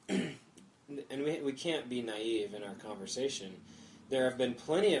see, and we can't be naive in our conversation. There have been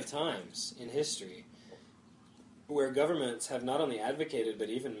plenty of times in history where governments have not only advocated but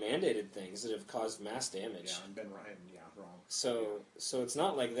even mandated things that have caused mass damage. Yeah, and been right. Yeah, wrong. So it's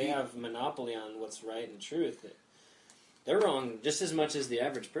not like they have monopoly on what's right and truth. They're wrong just as much as the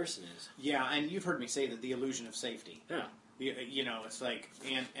average person is. Yeah, and you've heard me say that the illusion of safety. Yeah. It's like,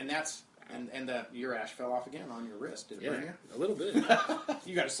 and that's, and your ash fell off again on your wrist. Did it burn you? A little bit.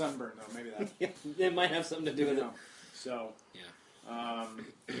 You got a sunburn, though. Maybe that's... It might have something to do with it. So...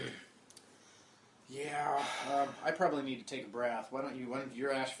 Yeah. I probably need to take a breath. Why don't you, when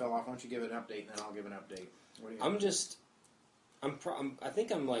your ash fell off, why don't you give it an update, and then I'll give an update. What do you I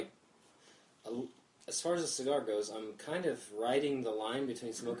think I'm like, as far as the cigar goes, I'm kind of riding the line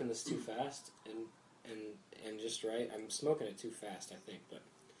between smoking this too fast and just right. I'm smoking it too fast, I think,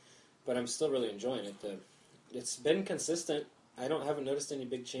 but I'm still really enjoying it. It's been consistent. I haven't noticed any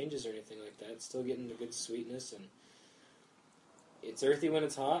big changes or anything like that. It's still getting the good sweetness, and it's earthy when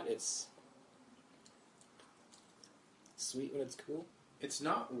it's hot. It's sweet when it's cool. It's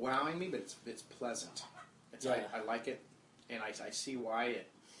not wowing me, but it's pleasant. I like it, and I see why it.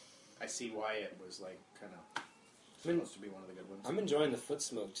 I see why it was like kind of supposed to be one of the good ones. I'm enjoying the foot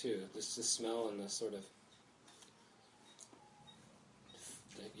smoke too. Just the smell and the sort of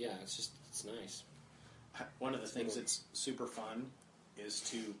it's nice. One of the things that's super fun is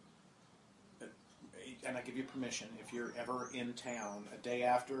to, and I give you permission, if you're ever in town a day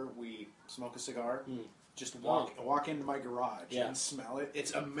after we smoke a cigar, just walk into my garage and smell it.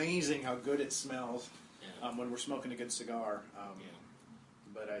 It's amazing how good it smells when we're smoking a good cigar.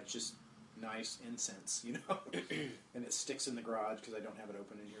 But it's just nice incense, and it sticks in the garage because I don't have it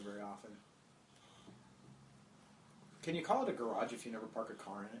open in here very often. Can you call it a garage if you never park a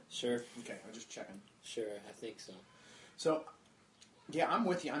car in it? Sure. Okay, I'm just checking. Sure, I think so. So, yeah, I'm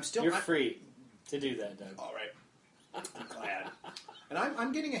with you. You're free to do that, Doug. All right. I'm glad. And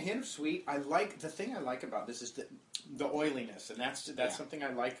I'm getting a hint of sweet. The thing I like about this is the oiliness, and that's something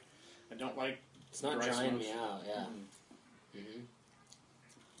I like. I don't like. It's not drying me out. Yeah. Mm-hmm.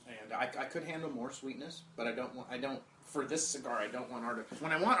 And I could handle more sweetness, but I don't for this cigar. I don't want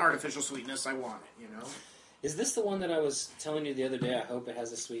when I want artificial sweetness, I want it. Is this the one that I was telling you the other day? I hope it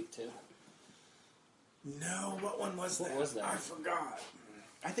has a sweet tip. No, what one was that? What was that? I forgot.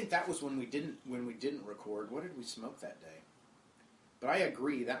 I think that was when we didn't record. What did we smoke that day? But I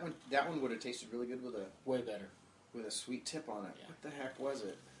agree that one would have tasted really good with way better with a sweet tip on it. Yeah. What the heck was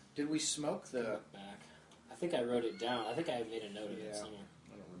it? Did we smoke the? Look back. I think I wrote it down. I think I made a note of it somewhere.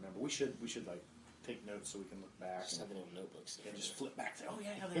 I don't remember. We should like take notes so we can look back. Just have little notebooks. And just flip back. Oh yeah,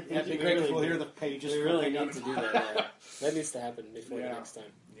 that'd be great. really We'll hear good. the pages. We really need to do that. Yeah. That needs to happen before the next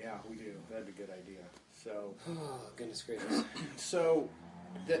time. Yeah, we do. That'd be a good idea. So. Oh goodness gracious. So,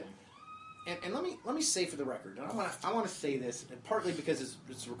 and let me say for the record, and I want to say this, and partly because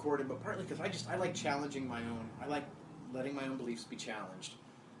it's recorded, but partly because I like challenging my own. I like letting my own beliefs be challenged.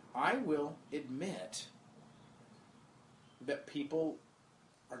 I will admit that people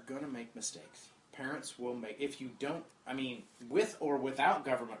are going to make mistakes. Parents will make, if you don't, with or without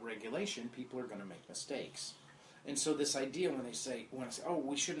government regulation, people are going to make mistakes. And so this idea when I say, oh,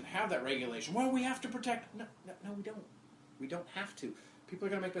 we shouldn't have that regulation. Well, we have to protect. No, we don't. We don't have to. People are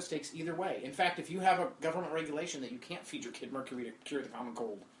going to make mistakes either way. In fact, if you have a government regulation that you can't feed your kid mercury to cure the common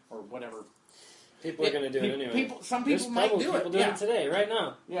cold or whatever, People are going to do it anyway. Some There's people might probably do people it. doing Yeah. it today, right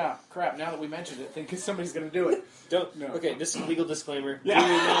now. Yeah, crap. Now that we mentioned it, think somebody's going to do it. Don't. No. Okay, this is legal disclaimer.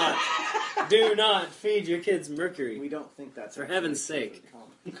 Yeah. Do not feed your kids mercury. We don't think that's For heaven's sake.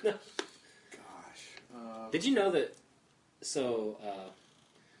 Gosh. Did you know that? So,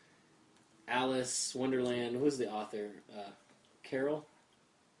 Alice Wonderland. Who was the author? Carroll.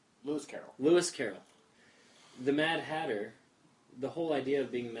 Lewis Carroll. Lewis Carroll. The Mad Hatter. The whole idea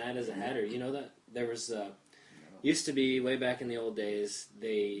of being mad as a hatter. You know that there was used to be way back in the old days.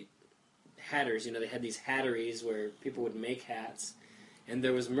 Hatters. They had these hatteries where people would make hats, and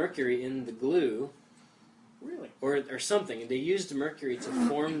there was mercury in the glue. Really? Or something. And they used mercury to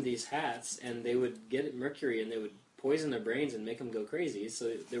form these hats, and they would get mercury and they would poison their brains and make them go crazy.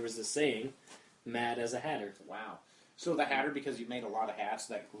 So there was this saying, mad as a hatter. Wow. So the hatter, because you made a lot of hats,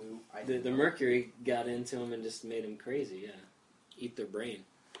 that glue... The mercury got into them and just made them crazy, yeah. Eat their brain.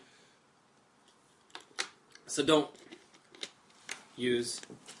 So don't use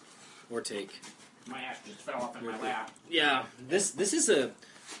or take. My ash just fell off in my lap. Yeah, this is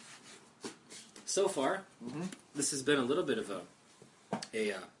so far, this has been a little bit of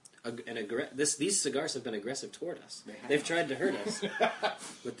these cigars have been aggressive toward us. They've tried to hurt us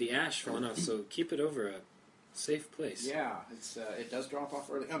with the ash falling off. So keep it over a safe place. Yeah, it does drop off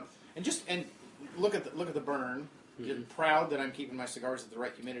early. And look at the burn. Get proud that I'm keeping my cigars at the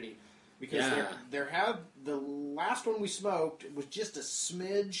right humidity, because the last one we smoked was just a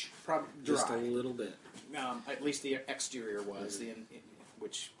smidge dry. Just a little bit. At least the exterior was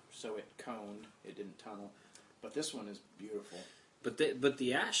so it coned, it didn't tunnel. But this one is beautiful. But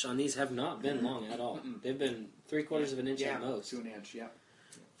the ash on these have not been long at all. They've been 3/4 of an inch at most. To an inch, yeah.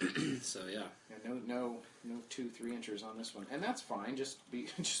 So yeah. No 2-3 inches on this one, and that's fine. Just be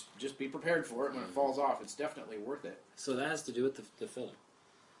prepared for it when it falls off. It's definitely worth it. So that has to do with the filler,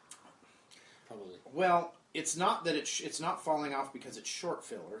 probably. Well, it's not that it's not falling off because it's short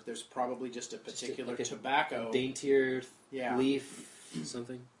filler. There's probably just a particular tobacco, daintier leaf,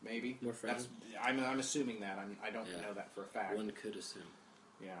 something maybe more fragrant. I'm assuming that. I don't know that for a fact. One could assume.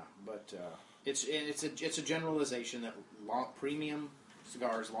 Yeah, but it's a generalization that premium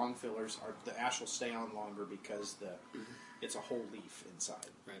cigars, long fillers, the ash will stay on longer because it's a whole leaf inside.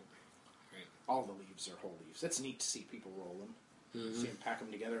 Right. All the leaves are whole leaves. It's neat to see people roll them, see them pack them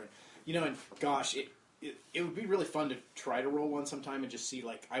together, and gosh, it would be really fun to try to roll one sometime and just see.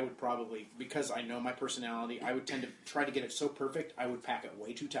 Like, I would probably, because I know my personality, I would tend to try to get it so perfect I would pack it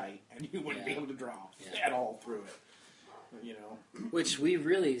way too tight, and you wouldn't be able to draw at all through it. Which we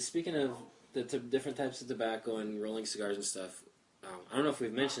really, speaking of the different types of tobacco and rolling cigars and stuff. I don't know if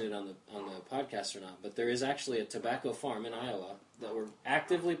we've mentioned it on the podcast or not, but there is actually a tobacco farm in Iowa that we're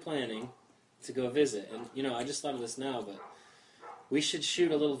actively planning to go visit. And I just thought of this now, but we should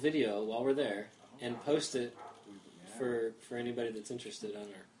shoot a little video while we're there and post it for anybody that's interested on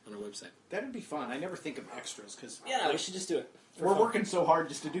our website. That'd be fun. I never think of extras because we should just do it. We're working so hard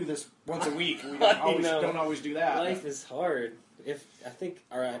just to do this once a week. We don't always do that. Life is hard. I think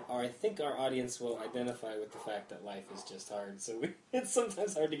our audience will identify with the fact that life is just hard. So it's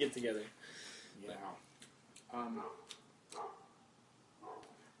sometimes hard to get together. Yeah.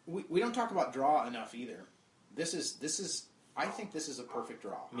 We don't talk about draw enough either. This is. I think this is a perfect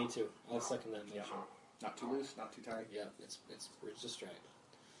draw. Me too. I'll second that motion. Not too loose, not too tight. Yeah, we're just right.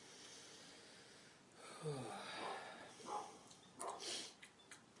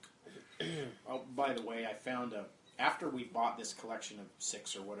 Oh, by the way, I found after we bought this collection of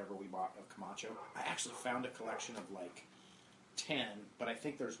 6 or whatever we bought of Camacho, I actually found a collection of like 10, but I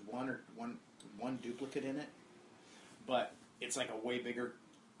think there's one duplicate in it. But it's like a way bigger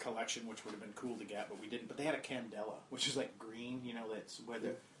collection, which would have been cool to get, but we didn't. But they had a Candela, which is like green. That's where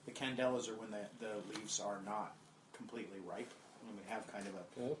the Candelas are when the leaves are not completely ripe. And we have kind of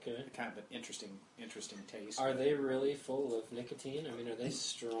an interesting taste. Are they really full of nicotine? I mean, are they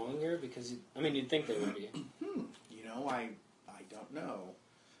stronger? Because you'd think they would be. I don't know.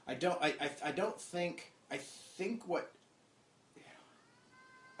 I don't think. I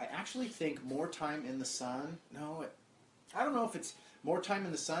actually think more time in the sun. No, I don't know if it's more time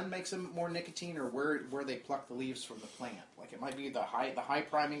in the sun makes them more nicotine, or where they pluck the leaves from the plant. Like, it might be the high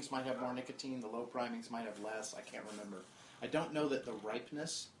primings might have more nicotine, the low primings might have less. I can't remember. I don't know that the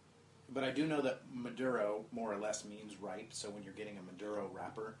ripeness, but I do know that Maduro more or less means ripe. So when you're getting a Maduro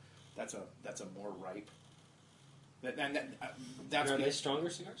wrapper, that's a more ripe. Are they stronger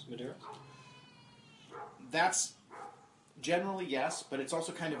cigars, Maduros? That's generally yes, but it's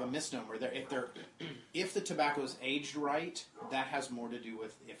also kind of a misnomer. If the tobacco is aged right, that has more to do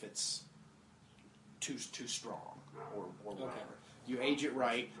with if it's too strong or whatever. Okay. You age it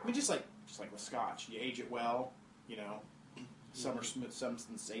right. I mean, just like just like with Scotch. You age it well, you know. Some are smooth. Something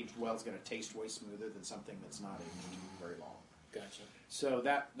that's aged well is going to taste way smoother than something that's not aged very long. Gotcha. So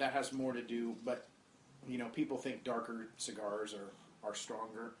that has more to do, but you know, people think darker cigars are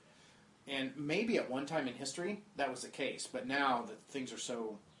stronger, and maybe at one time in history that was the case, but now that things are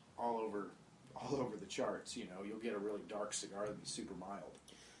so all over the charts, you know, you'll get a really dark cigar that'll be super mild.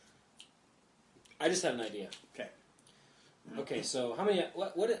 I just had an idea. Okay. Okay, so how many?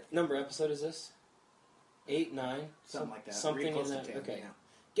 What number episode is this? 8, 9, Something like that. Something Really close in to that. 10, Okay, yeah.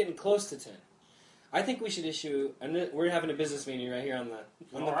 getting close to 10. I think we should issue. And we're having a business meeting right here on the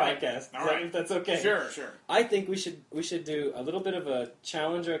All right. podcast. All right. If that's okay. Sure. I think we should do a little bit of a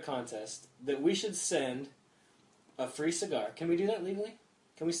challenge or a contest that we should send a free cigar. Can we do that legally?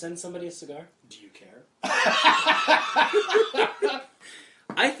 Can we send somebody a cigar? Do you care?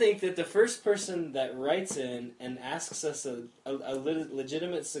 I think that the first person that writes in and asks us a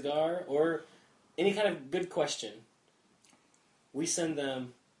legitimate cigar or any kind of good question, we send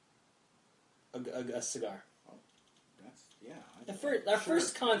them a cigar. Our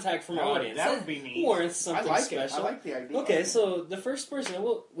first contact from our audience. That would be neat. Warrants something I like special. it. I like the idea. Okay, so the first person,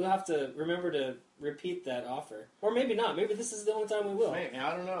 we'll have to remember to repeat that offer, or maybe not. Maybe this is the only time we will. Maybe,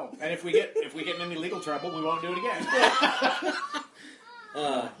 I don't know. And if we get in any legal trouble, we won't do it again.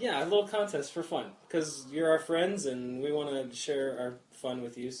 Yeah, a little contest for fun because you're our friends and we want to share our fun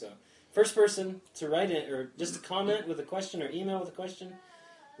with you. So, first person to write in or just to comment with a question or email with a question,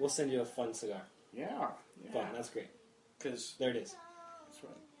 we'll send you a fun cigar. Yeah. Fun, that's great. Because there it is. That's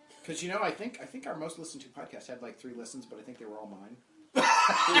right. Because you know, I think our most listened to podcast had like 3 listens, but I think they were all mine.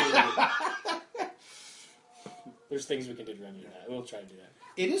 There's things we can do to remedy that. We'll try to do that.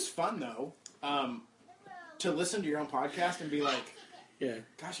 It is fun though, to listen to your own podcast and be like, yeah,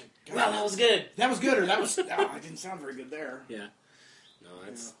 gosh, wow, that was good. That was good, or that was I didn't sound very good there. Yeah, no,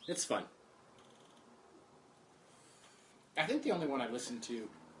 it's fun. I think the only one I listened to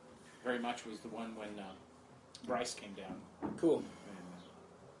very much was the one when Bryce came down. Cool. And,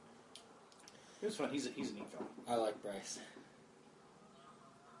 it was fun. He's a neat fellow. I like Bryce.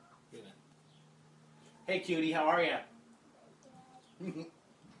 Yeah. Hey, cutie, how are you?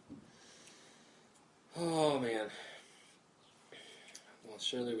 Oh man. Well,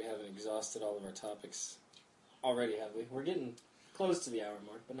 surely we haven't exhausted all of our topics already, have we? We're getting close to the hour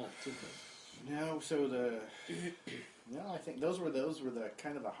mark, but not too close. No, so I think those were the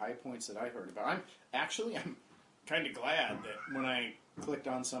kind of the high points that I heard about. I'm kind of glad that when I clicked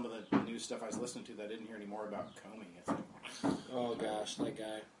on some of the news stuff I was listening to, that I didn't hear any more about Comey. It's like, oh gosh, that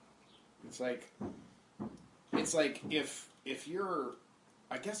guy. It's like if you're,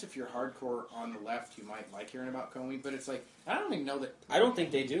 I guess if you're hardcore on the left, you might like hearing about Comey, but it's like I don't even know that. I don't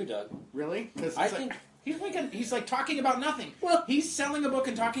think they do, Doug. Really? Because I think he's like talking about nothing. Well, he's selling a book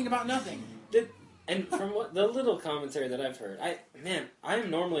and talking about nothing. And from what the little commentary that I've heard, I'm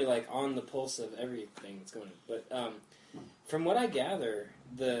normally like on the pulse of everything that's going on. But from what I gather,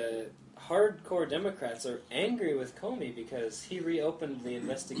 the hardcore Democrats are angry with Comey because he reopened the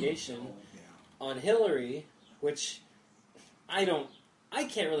investigation on Hillary, which I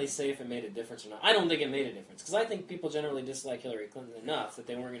can't really say if it made a difference or not. I don't think it made a difference because I think people generally dislike Hillary Clinton enough that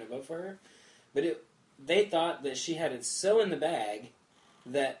they weren't going to vote for her. But they thought that she had it so in the bag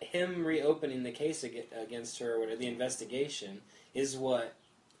that him reopening the case against her, or whatever, the investigation, is what,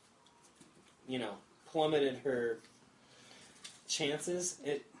 plummeted her chances.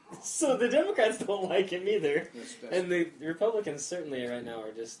 So the Democrats don't like him either, and the Republicans certainly right now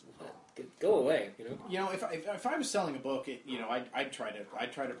are just go away. If I was selling a book, I'd try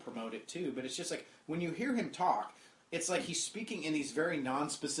to promote it too. But it's just like when you hear him talk, it's like he's speaking in these very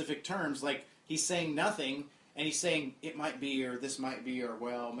non-specific terms, like he's saying nothing. And he's saying it might be, or this might be, or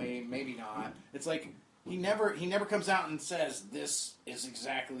well, maybe not. It's like he never comes out and says this is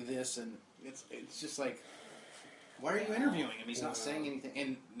exactly this, and it's just like, why are you interviewing him? He's not saying anything.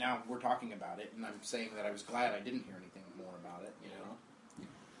 And now we're talking about it, and I'm saying that I was glad I didn't hear anything more about it.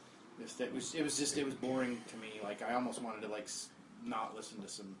 It was boring to me. Like I almost wanted to not listen to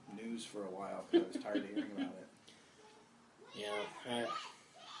some news for a while because I was tired of hearing about it. Yeah.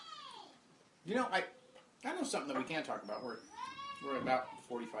 I know something that we can talk about. We're about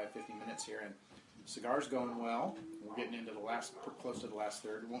 45, 50 minutes here, and cigar's going well. We're getting into close to the last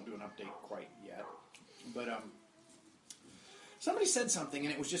third. We won't do an update quite yet. But somebody said something,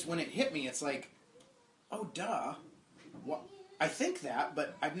 and it was just when it hit me, it's like, oh, duh. Well, I think that,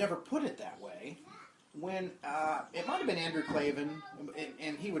 but I've never put it that way. When it might have been Andrew Clavin,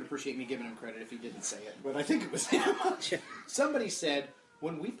 and he would appreciate me giving him credit if he didn't say it, but I think it was him. Somebody said,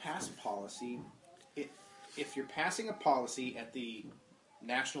 when we pass a policy, if you're passing a policy at the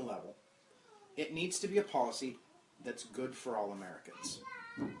national level, it needs to be a policy that's good for all Americans.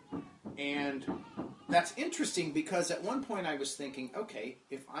 And that's interesting because at one point I was thinking, okay,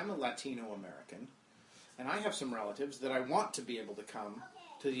 if I'm a Latino American and I have some relatives that I want to be able to come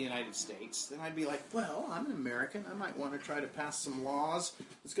to the United States, then I'd be like, well, I'm an American. I might want to try to pass some laws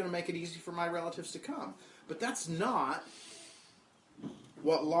that's going to make it easy for my relatives to come. But that's not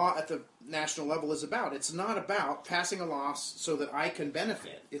what law at the national level is about. It's not about passing a law so that I can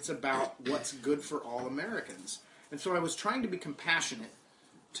benefit. It's about what's good for all Americans. And so I was trying to be compassionate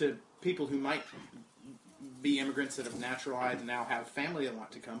to people who might be immigrants that have naturalized and now have family that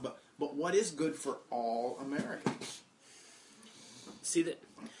want to come, but what is good for all Americans? See, that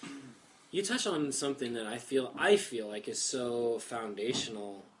you touch on something that I feel like is so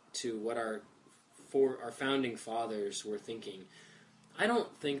foundational to what our founding fathers were thinking. I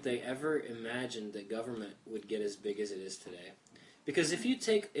don't think they ever imagined that government would get as big as it is today. Because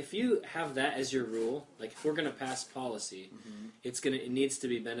if you have that as your rule, like if we're going to pass policy, it needs to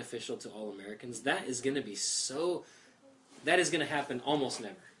be beneficial to all Americans. That is going to happen almost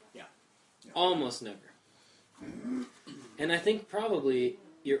never. Yeah. Almost never. And I think probably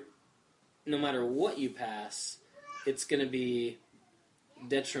no matter what you pass, it's going to be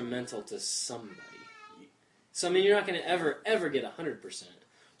detrimental to somebody. So I mean, you're not going to ever get 100%.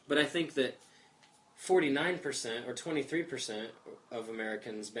 But I think that 49% or 23% of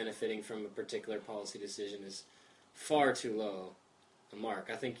Americans benefiting from a particular policy decision is far too low a mark.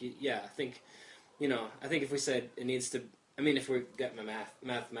 I think if we said it needs to, I mean, if we got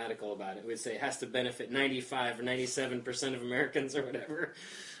mathematical about it, we'd say it has to benefit 95 or 97% of Americans or whatever.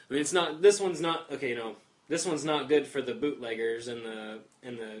 I mean, this one's not good for the bootleggers and the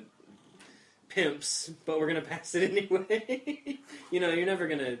pimps, but we're going to pass it anyway. You're never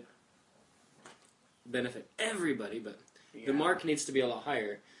going to benefit everybody, but the mark needs to be a lot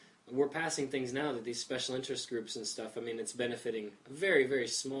higher. We're passing things now that these special interest groups and stuff, I mean, it's benefiting a very, very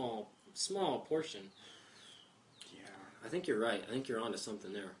small portion. Yeah. I think you're right. I think you're onto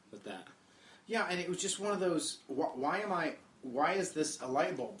something there with that. Yeah, and it was just one of those, why is this a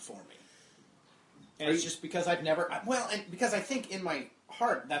light bulb for me? And it's just because and because I think in my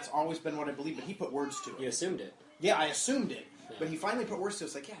heart, that's always been what I believe, but he put words to it. You assumed it. Yeah, I assumed it. Yeah. But he finally put words to it.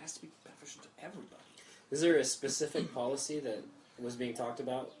 It's like, yeah, it has to be beneficial to everybody. Is there a specific policy that was being talked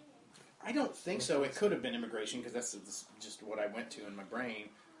about? I don't think so. It could have been immigration, because that's just what I went to in my brain.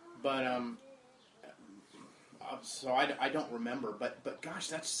 But, so I don't remember. But gosh,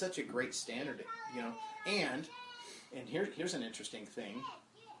 that's such a great standard, And here's an interesting thing.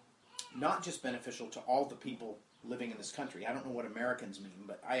 Not just beneficial to all the people living in this country. I don't know what Americans mean,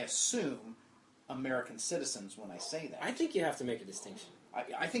 but I assume American citizens when I say that. I think you have to make a distinction.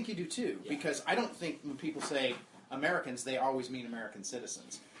 I think you do too, because I don't think when people say Americans, they always mean American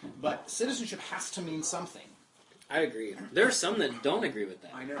citizens. But citizenship has to mean something. I agree. There are some that don't agree with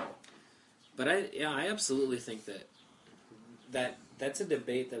that. I know. But I absolutely think that's a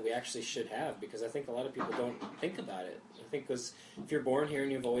debate that we actually should have, because I think a lot of people don't think about it. I think because if you're born here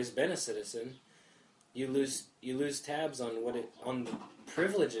and you've always been a citizen, you lose tabs on on the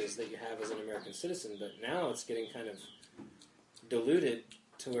privileges that you have as an American citizen. But now it's getting kind of diluted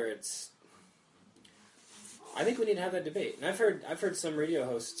to where it's. I think we need to have that debate. And I've heard some radio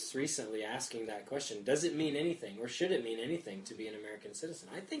hosts recently asking that question: does it mean anything, or should it mean anything to be an American citizen?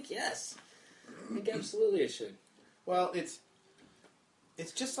 I think yes. I think absolutely it should. Well, it's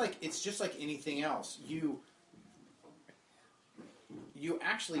just like anything else. You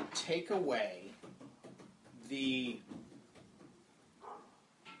actually take away the.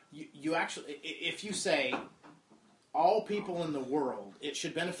 You actually, if you say all people in the world, it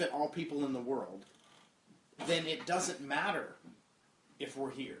should benefit all people in the world, then it doesn't matter if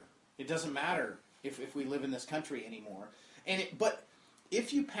we're here. It doesn't matter if we live in this country anymore. But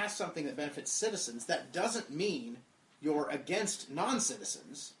if you pass something that benefits citizens, that doesn't mean you're against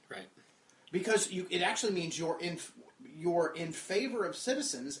non-citizens. Right. Because it actually means you're in favor of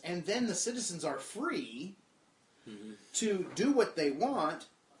citizens, and then the citizens are free to do what they want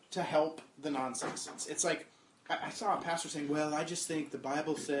to help the non-citizens. It's like, I saw a pastor saying, well, I just think the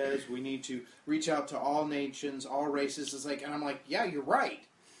Bible says we need to reach out to all nations, all races. It's like, and I'm like, yeah, you're right.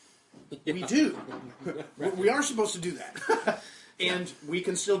 Yeah. We do. We are supposed to do that. And we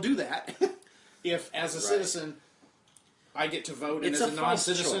can still do that if, as a citizen, I get to vote, and as a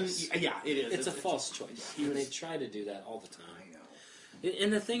non-citizen, yeah, it is. It's a false choice. And they try to do that all the time. I know.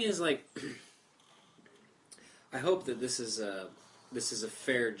 And the thing is, like, I hope that this is a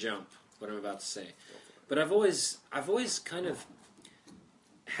fair jump, what I'm about to say. But I've always kind of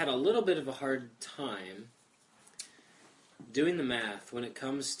had a little bit of a hard time doing the math when it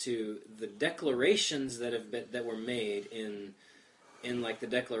comes to the declarations that were made in like the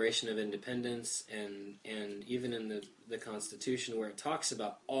Declaration of Independence and even in the Constitution, where it talks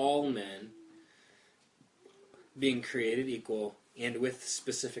about all men being created equal and with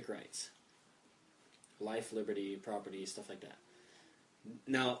specific rights. Life, liberty, property, stuff like that.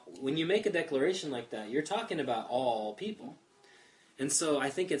 Now, when you make a declaration like that, you're talking about all people. And so I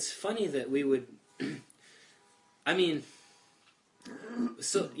think it's funny that we would... I mean...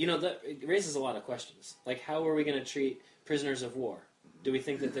 So, that it raises a lot of questions. Like, how are we going to treat prisoners of war? Do we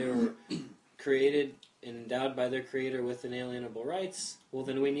think that they were created and endowed by their creator with inalienable rights? Well,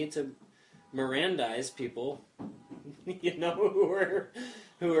 then we need to Mirandize people,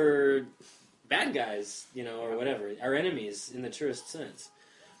 who are bad guys, or whatever, our enemies in the truest sense.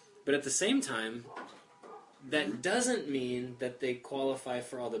 But at the same time, that doesn't mean that they qualify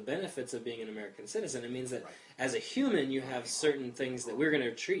for all the benefits of being an American citizen. It means that as a human, you have certain things that we're going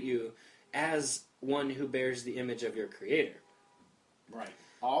to treat you as one who bears the image of your creator. Right.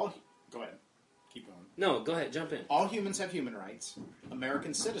 Go ahead. Keep going. No, go ahead. Jump in. All humans have human rights.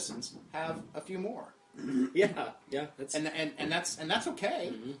 American citizens have a few more. Yeah. That's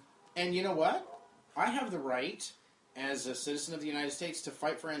okay. Mm-hmm. And you know what? I have the right, as a citizen of the United States, to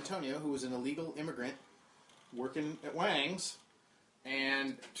fight for Antonio, who was an illegal immigrant working at Wang's,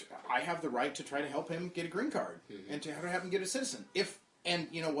 and I have the right to try to help him get a green card and to have him get a citizen. And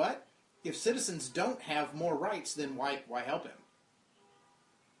you know what? If citizens don't have more rights, then why help him?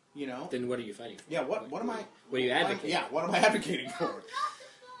 Then what are you fighting for? Yeah. What am I? What are you advocating? What am I advocating for?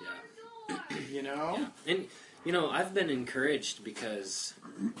 Yeah. And I've been encouraged because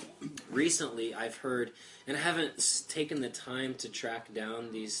recently I've heard, and I haven't taken the time to track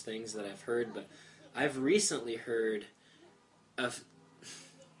down these things that I've heard, but I've recently heard that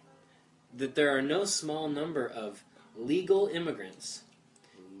there are no small number of legal immigrants,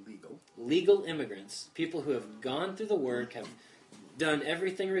 people who have gone through the work, have done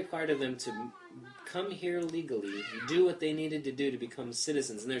everything required of them to come here legally, do what they needed to do to become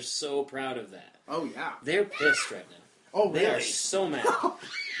citizens, and they're so proud of that. Oh, yeah. They're pissed right now. Oh, really? They are so mad.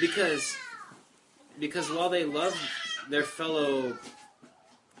 because while they love their fellow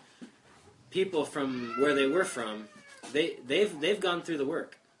people from where they were from, they've gone through the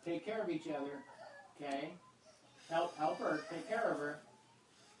work. Take care of each other, okay? Help her. Take care of her.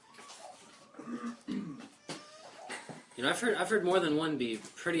 I've heard more than one be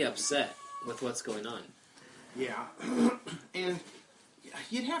pretty upset with what's going on. Yeah, and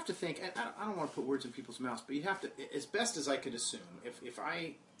you'd have to think. And I don't want to put words in people's mouths, but you'd have to, as best as I could assume, if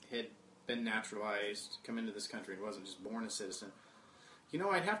I had been naturalized, come into this country, and wasn't just born a citizen,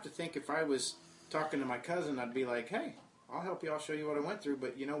 I'd have to think if I was talking to my cousin, I'd be like, hey, I'll help you, I'll show you what I went through,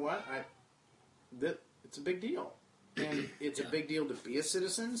 but you know what? It's a big deal. And it's a big deal to be a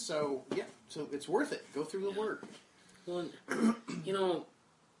citizen, so it's worth it. Go through the work. Well,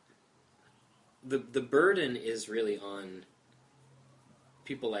 the burden is really on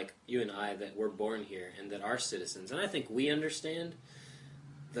people like you and I that were born here and that are citizens. And I think we understand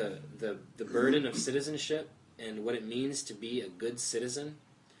the burden of citizenship and what it means to be a good citizen.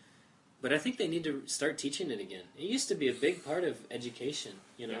 But I think they need to start teaching it again. It used to be a big part of education,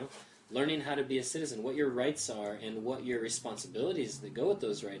 learning how to be a citizen, what your rights are and what your responsibilities that go with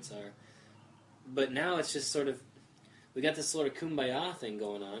those rights are. But now it's just sort of, we got this sort of kumbaya thing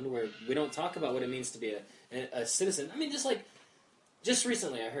going on where we don't talk about what it means to be a citizen. I mean, just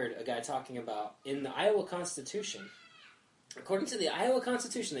recently I heard a guy talking about in the Iowa Constitution, according to the Iowa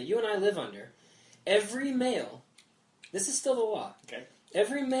Constitution that you and I live under, every male, this is still the law, okay.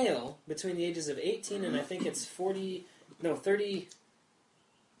 Every male between the ages of 18 and I think it's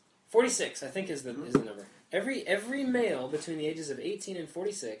 46, I think is the number. Every male between the ages of 18 and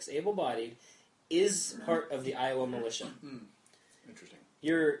 46, able-bodied, is part of the Iowa militia. Interesting.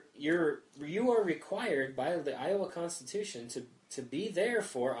 You are required by the Iowa Constitution to be there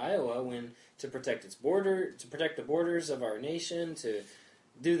for Iowa to protect its border, to protect the borders of our nation, to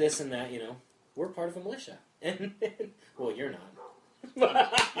do this and that. We're part of a militia, and well, you're not.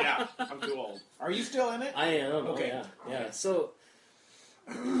 Yeah, I'm too old. Are you still in it? I am. Okay. Oh, yeah. So,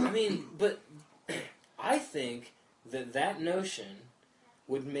 I mean, but I think that notion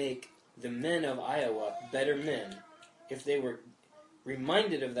would make the men of Iowa better men if they were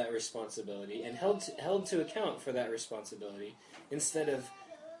reminded of that responsibility and held to account for that responsibility instead of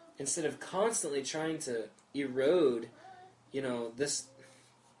constantly trying to erode, the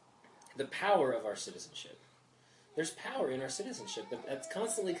power of our citizenship. There's power in our citizenship, but that's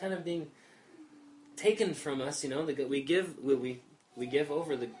constantly kind of being taken from us. We give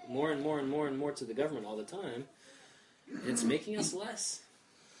over the more and more and more and more to the government all the time. It's making us less.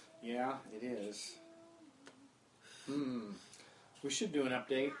 Yeah, it is. We should do an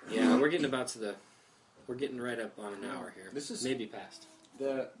update. Yeah, we're getting right up on an hour here. This is maybe past.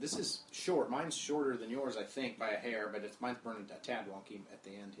 This is short. Mine's shorter than yours, I think, by a hair, but mine's burning a tad wonky at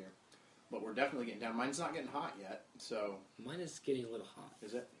the end here. But we're definitely getting down. Mine's not getting hot yet, so Mine is getting a little hot.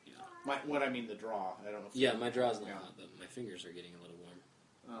 is it? Yeah. What I mean, the draw. I don't know. Yeah, my draw's not Yeah. hot, but my fingers are getting a little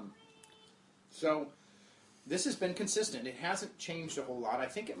warm. So this has been consistent. It hasn't changed a whole lot. I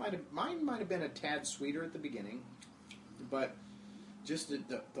think mine might have been a tad sweeter at the beginning, but just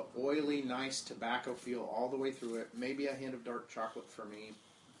the oily, nice tobacco feel all the way through it. Maybe a hint of dark chocolate for me,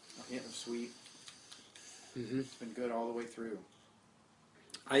 a hint of sweet. Mm-hmm. It's been good all the way through.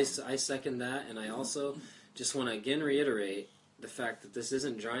 I second that, and I also just want to again reiterate the fact that this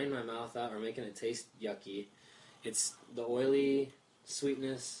isn't drying my mouth out or making it taste yucky. It's the oily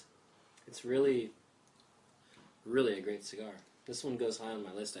sweetness. It's really, really a great cigar. This one goes high on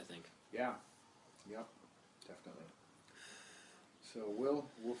my list, I think. Yeah. Yep. Definitely. So we'll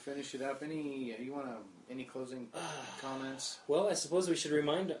finish it up. Any closing comments? Well, I suppose we should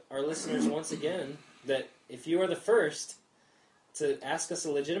remind our listeners once again that if you are the first to ask us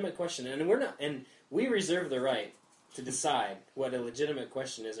a legitimate question, and we reserve the right to decide what a legitimate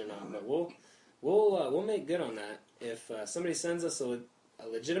question is or not, but we'll make good on that. If somebody sends us a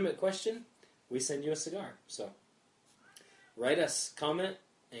legitimate question, we send you a cigar. So write us, comment,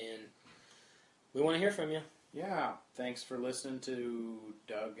 and we want to hear from you. Yeah. Thanks for listening to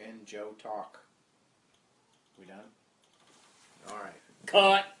Doug and Joe talk. We done? All right.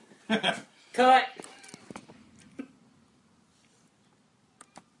 Cut! Cut!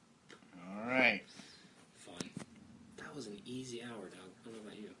 All right. Fun. That was an easy hour, Doug. I don't know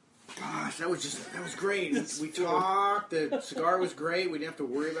about you. Gosh, that was great. We talked. The cigar was great. We didn't have to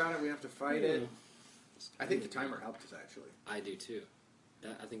worry about it. We didn't have to fight it. I think the timer helped us, actually. I do too.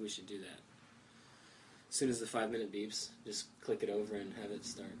 I think we should do that. As soon as the 5-minute beeps, just click it over and have it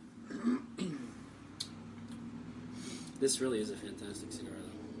start. This really is a fantastic cigar,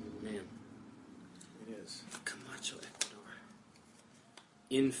 though. Man. It is. Camacho Ecuador.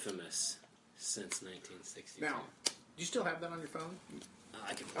 Infamous since 1962. Now, do you still have that on your phone?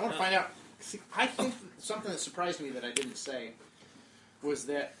 I want to find out. See, I think something that surprised me that I didn't say was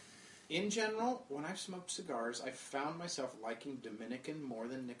that, in general, when I've smoked cigars, I've found myself liking Dominican more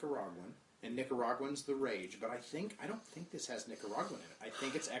than Nicaraguan. And Nicaraguan's the rage, but I don't think this has Nicaraguan in it. I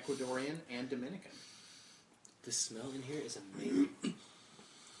think it's Ecuadorian and Dominican. The smell in here is amazing.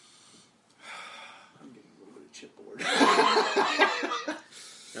 I'm getting a little bit of chipboard.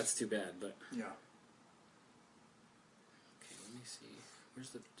 That's too bad, but... Yeah. Okay, let me see. Where's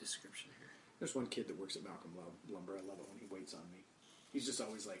the description here? There's one kid that works at Malcolm Lumber. I love it when he waits on me. He's just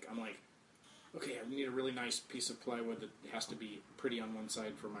always like, I'm like, okay, I need a really nice piece of plywood that has to be pretty on one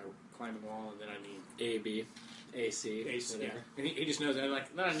side for my climbing wall, and then I need A, B, AC, yeah. whatever. And he just knows that.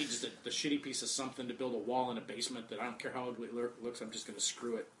 Then I need just a shitty piece of something to build a wall in a basement that I don't care how ugly it looks. I'm just going to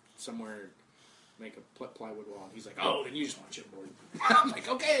screw it somewhere, make a plywood wall. And he's like, oh, then you just want chipboard. I'm like,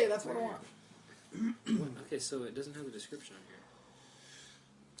 okay, that's what I want. Okay, so it doesn't have the description on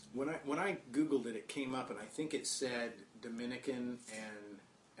here. When I Googled it, it came up, and I think it said Dominican and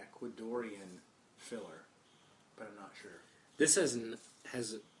Ecuadorian filler, but I'm not sure. This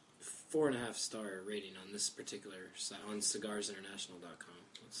has a 4.5-star rating on this particular site, on cigarsinternational.com.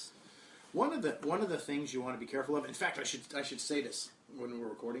 One of the things you want to be careful of. In fact, I should say this when we're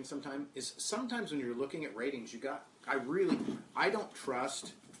recording sometime, is sometimes when you're looking at ratings, I don't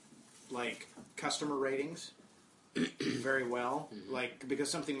trust like customer ratings very well, like,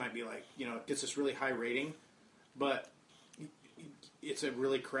 because something might be like, it gets this really high rating, but it's a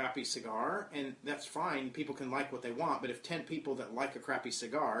really crappy cigar, and that's fine. People can like what they want, but if 10 people that like a crappy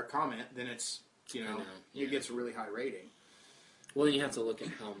cigar comment, then it's, it gets a really high rating. Well, then you have to look at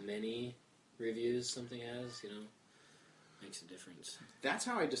how many reviews something has, makes a difference. That's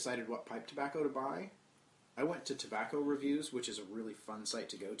how I decided what pipe tobacco to buy. I went to Tobacco Reviews, which is a really fun site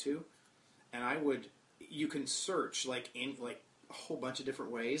to go to, and you can search in a whole bunch of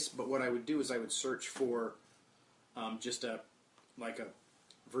different ways, but what I would do is I would search for just a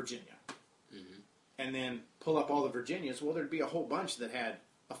Virginia, and then pull up all the Virginias. Well, there'd be a whole bunch that had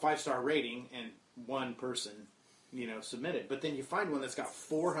a 5-star rating and one person, submitted. But then you find one that's got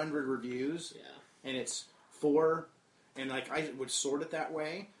 400 reviews, and it's 4, and I would sort it that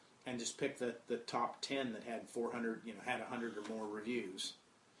way and just pick the top 10 that had 400, had 100 or more reviews.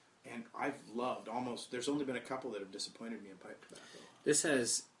 And I've loved there's only been a couple that have disappointed me in pipe tobacco. This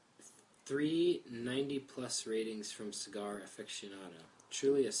has 3 90+ ratings from Cigar Aficionado.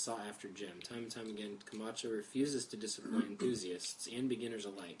 truly a sought-after gem. Time and time again, Camacho refuses to disappoint enthusiasts and beginners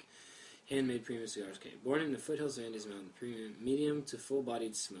alike. Handmade premium cigars. Okay, born in the foothills of Andes Mountain, premium, medium to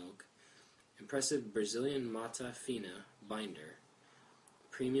full-bodied smoke. Impressive Brazilian Mata Fina binder.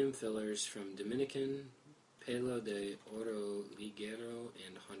 Premium fillers from Dominican, Pelo de Oro Ligero,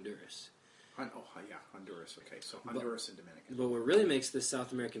 and Honduras. Honduras. Okay, so Honduras and Dominican. But what really makes this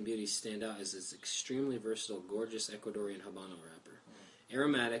South American beauty stand out is its extremely versatile, gorgeous Ecuadorian Habano wrapper.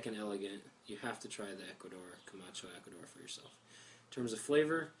 Aromatic and elegant, you have to try the Camacho Ecuador for yourself. In terms of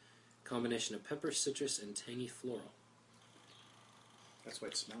flavor, combination of pepper, citrus, and tangy floral. That's why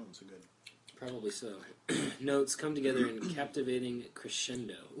it smells so good. Probably so. Notes come together in captivating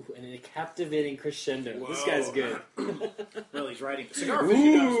crescendo. Ooh, and in a captivating crescendo. Whoa. This guy's good. Well, he's writing. Cigar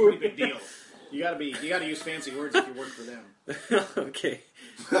aficionado is a pretty big deal. You gotta use fancy words if you work for them. Okay.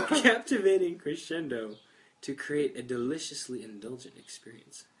 Captivating crescendo to create a deliciously indulgent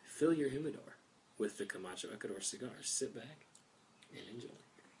experience. Fill your humidor with the Camacho Ecuador cigars. Sit back and enjoy.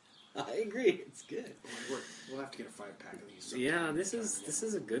 I agree. It's good. We'll have to get a 5-pack of these. Yeah, this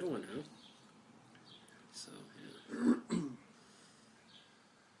is a good one, huh? So, yeah.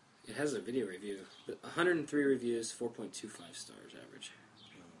 It has a video review. 103 reviews, 4.25 stars average.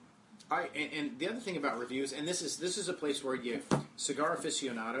 And the other thing about reviews, and this is a place where you cigar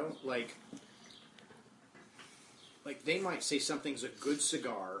aficionado, like they might say something's a good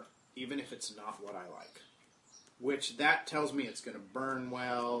cigar, even if it's not what I like. Which that tells me it's going to burn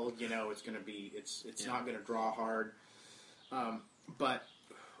well. It's going to be it's not going to draw hard. But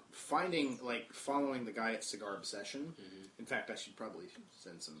following the guy at Cigar Obsession. Mm-hmm. In fact, I should probably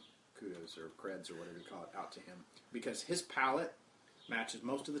send some kudos or creds or whatever you call it out to him, because his palate matches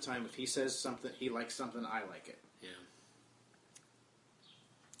most of the time. If he says something, he likes something, I like it. Yeah.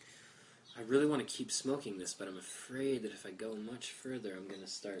 I really want to keep smoking this, but I'm afraid that if I go much further, I'm going to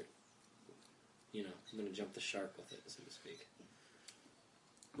start, I'm going to jump the shark with it, so to speak.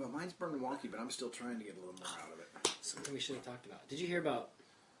 Well, mine's burning wonky, but I'm still trying to get a little more out of it. Something we should have talked about. Did you hear about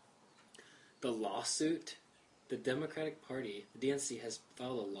the lawsuit? The Democratic Party, the DNC, has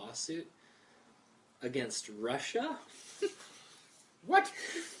filed a lawsuit against Russia? What?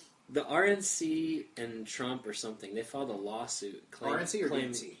 The RNC and Trump or something, they filed a lawsuit. RNC or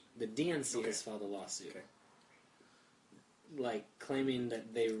DNC? The DNC has filed a lawsuit. Okay. Claiming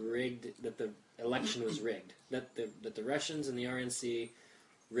that that the election was rigged. That the Russians and the RNC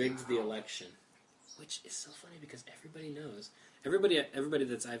rigged the election. Which is so funny because everybody knows. Everybody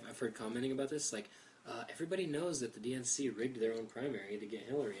that's I've heard commenting about this, everybody knows that the DNC rigged their own primary to get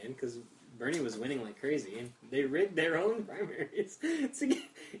Hillary in because Bernie was winning like crazy, and they rigged their own primaries.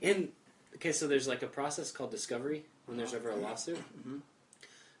 So there's a process called discovery when there's ever a lawsuit. Mm-hmm.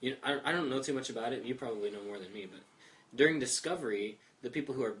 I don't know too much about it. You probably know more than me, but during discovery, the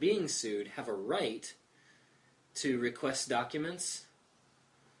people who are being sued have a right to request documents.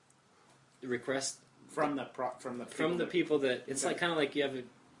 From the people that it's kind of like you have a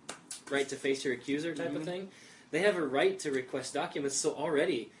right to face your accuser type of thing. They have a right to request documents. So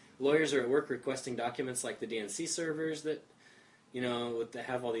already lawyers are at work requesting documents like the DNC servers that that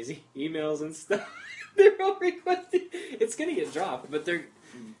have all these emails and stuff. They're all requesting. It's gonna get dropped, but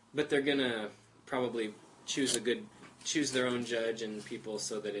they're gonna probably choose their own judge and people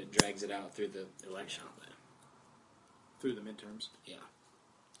so that it drags it out through the election. Through the midterms. Yeah.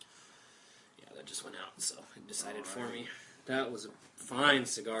 That just went out, so it decided for me. That was a fine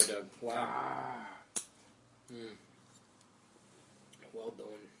cigar, Doug. Wow. Well done.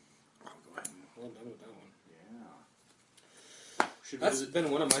 I'll go ahead. Well done with that one. Yeah. That's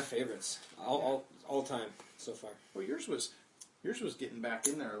been one of my favorites all time so far. Well, yours was getting back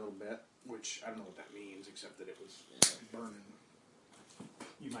in there a little bit, which I don't know what that means, except that it was burning.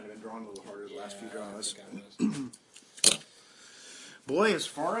 You might have been drawn a little harder the last few draws. Boy, as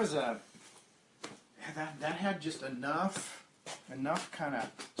far as that had just enough kind of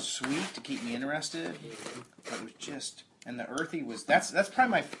sweet to keep me interested. It was just, and the earthy was that's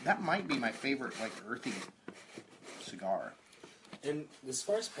probably that might be my favorite earthy cigar. And as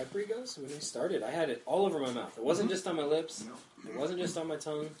far as peppery goes, when we started, I had it all over my mouth. It wasn't just on my lips. No. It wasn't just on my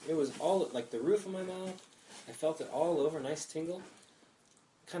tongue. It was all the roof of my mouth. I felt it all over, nice tingle.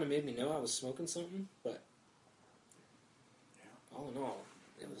 Kind of made me know I was smoking something, but all in all,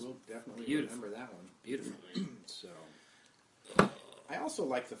 it was definitely beautiful. Remember that one. Beautiful, man. So, I also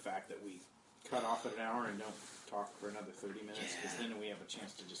like the fact that we cut off at an hour and don't talk for another 30 minutes, because then we have a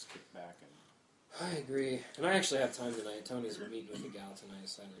chance to just kick back and. I agree, and I actually have time tonight. Tony's meeting with a gal tonight,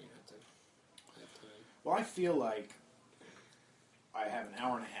 so I don't even have time. Well, I feel like I have an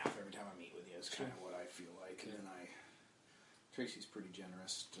hour and a half every time I meet with you. Is kind of what I feel like, and then Tracy's pretty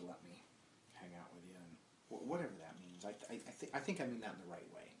generous to let me hang out with you, and whatever that means. I think I mean that in the right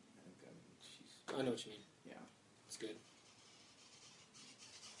way. I know what you mean. Yeah, It's good.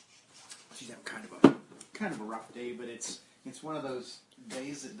 she's having kind of a rough day, but it's one of those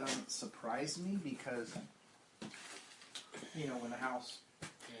days that doesn't surprise me because when the house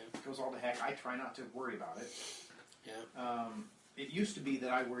goes all to heck, I try not to worry about it. Yeah. It used to be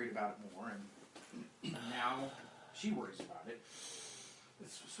that I worried about it more, and now she worries about it.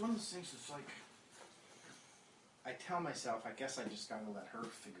 It's one of those things that's like, I tell myself, I guess I just gotta let her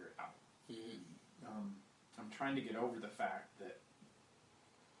figure it out. Mm-hmm. I'm trying to get over the fact that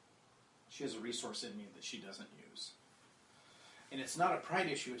she has a resource in me that she doesn't use. And it's not a pride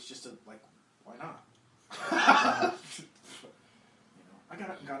issue, it's just why not? I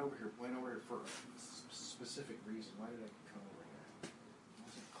went over here for a specific reason. Why did I come over here?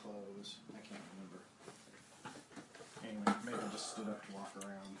 Was it clothes? I can't remember. Anyway, maybe I just stood up to walk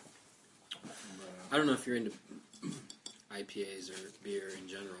around. I don't know if you're into IPAs or beer in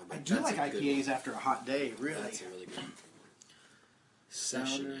general, but I do like IPAs after a hot day, really. That's a really good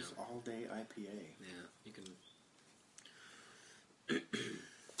session. Sounders All Day IPA. Yeah, you can.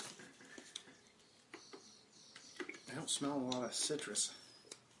 I don't smell a lot of citrus.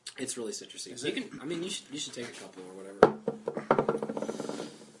 It's really citrusy. Is You it? can. I mean, you should take a couple or whatever.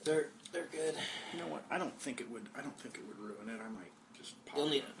 They're good. You know what? I don't think it would ruin it. I might just pop You'll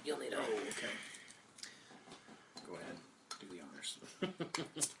it. need a. Oh, okay. Go ahead. Do the honors. Okay.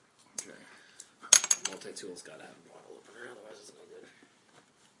 Multi-tool's got to have a bottle opener, otherwise it's no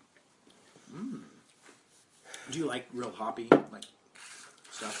good. Do you like real hoppy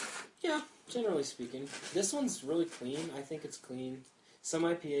stuff? Yeah, generally speaking. This one's really clean. I think it's clean. Some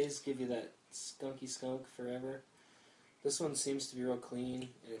IPAs give you that skunky skunk forever. This one seems to be real clean,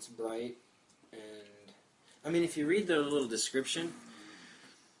 and it's bright. And I mean, if you read the little description,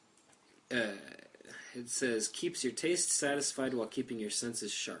 it says, keeps your taste satisfied while keeping your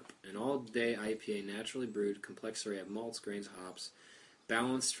senses sharp. An all-day IPA naturally brewed, complex array of malts, grains, hops,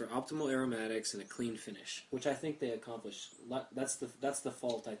 balanced for optimal aromatics and a clean finish, which I think they accomplish. That's the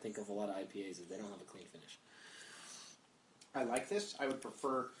fault, I think, of a lot of IPAs, is they don't have a clean finish. I like this. I would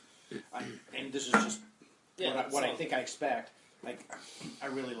prefer, and this is just what I think I expect. I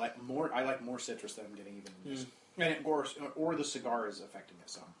really like more. I like more citrus than I'm getting even in this, and or the cigar is affecting it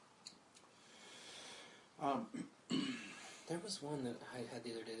some. There was one that I had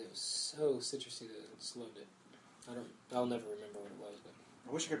the other day that was so citrusy that it slowed it. I'll never remember what it was, but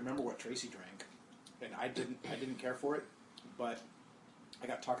I wish I could remember what Tracy drank, and I didn't care for it, but I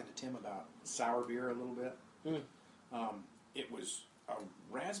got talking to Tim about sour beer a little bit. It was a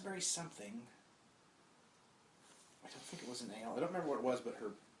raspberry something. I don't think it was an ale. I don't remember what it was, but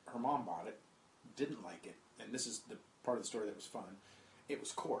her mom bought it, didn't like it, and this is the part of the story that was fun. It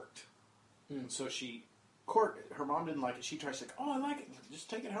was corked, so she corked it. Her mom didn't like it. She tries like, oh, I like it. Just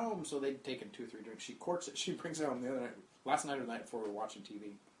take it home. So they'd taken 2 or 3 drinks. She corks it. She brings it home the other night, last night or the night before we were watching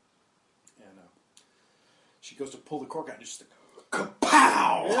TV, and she goes to pull the cork out, and just like,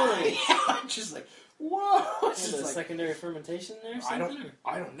 kapow! Really? Just like, whoa! is it secondary fermentation there or I something?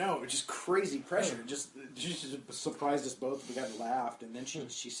 don't know. It was just crazy pressure. She just surprised us both. We got laughed, and then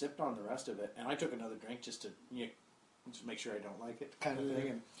she sipped on the rest of it, and I took another drink just to just make sure I don't like it, kind of thing.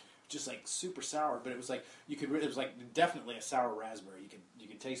 And just like super sour, but it was like it was like definitely a sour raspberry. You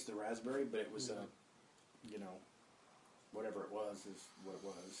could taste the raspberry, but it was whatever it was is what it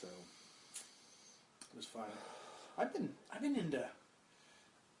was. So it was fun. I've been into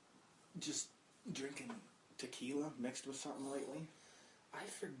just drinking tequila mixed with something lately. I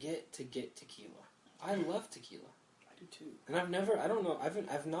forget to get tequila. I love tequila. I do too. And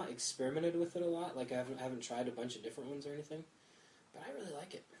I've not experimented with it a lot. Like I haven't tried a bunch of different ones or anything. But I really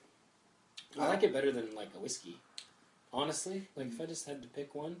like it. I like it better than like a whiskey. Honestly, like if I just had to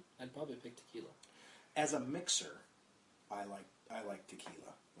pick one, I'd probably pick tequila. As a mixer, I like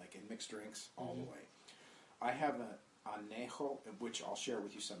tequila, like in mixed drinks all the way. I have an añejo, which I'll share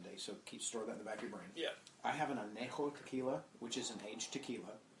with you someday. So store that in the back of your brain. Yeah. I have an añejo tequila, which is an aged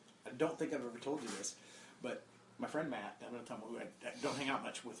tequila. I don't think I've ever told you this, but my friend Matt, I'm going to tell him who I don't hang out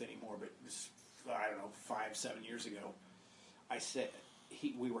much with anymore, but this, I don't know, 5-7 years ago, I said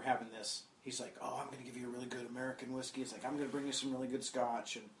we were having this. He's like, "Oh, I'm going to give you a really good American whiskey." He's like, "I'm going to bring you some really good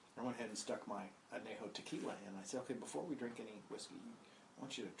Scotch," and I went ahead and stuck my añejo tequila in. I said, "Okay, before we drink any whiskey, I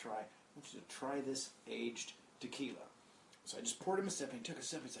want you to try this aged tequila." So I just poured him a sip, and he took a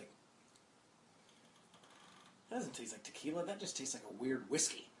sip. He's like, "That doesn't taste like tequila. That just tastes like a weird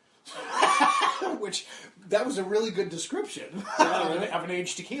whiskey." Which, that was a really good description of an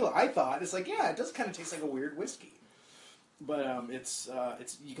aged tequila. I thought, it's like, yeah, it does kind of taste like a weird whiskey. But it's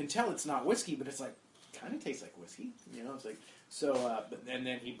you can tell it's not whiskey, but it's like kind of tastes like whiskey. You know, it's like so. And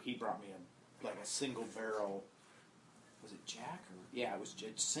then he brought me a single barrel. Was it Jack? Yeah, it was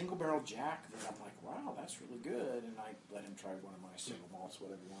single barrel Jack. That I'm like, wow, that's really good. And I let him try one of my single malts,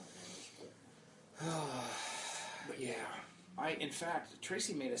 whatever you want it was. But yeah, in fact,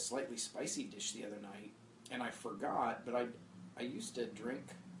 Tracy made a slightly spicy dish the other night, and I forgot. But I used to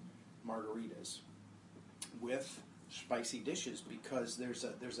drink margaritas with spicy dishes because there's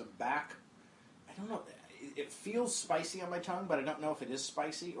a back. I don't know. It feels spicy on my tongue, but I don't know if it is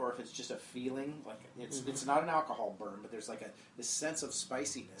spicy or if it's just a feeling. Like it's not an alcohol burn, but there's like this sense of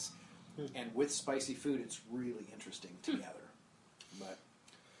spiciness, and with spicy food, it's really interesting together. But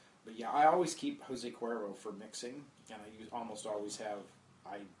yeah, I always keep Jose Cuervo for mixing, and I almost always have.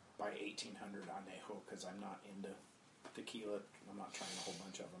 I buy 1800 Añejo because I'm not into tequila. I'm not trying a whole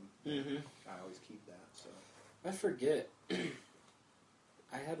bunch of them. Mm-hmm. I always keep that. So I forget.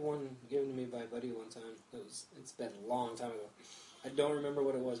 I had one given to me by a buddy one time. It's been a long time ago. I don't remember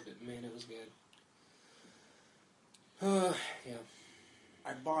what it was, but man, it was good. Yeah.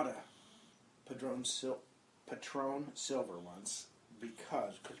 I bought a Padron Silver once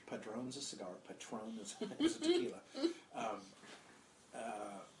because Padron's a cigar, Patron is a tequila.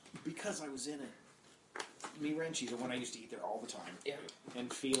 Because I was in it. Mi Ranchi, the one I used to eat there all the time. Yeah.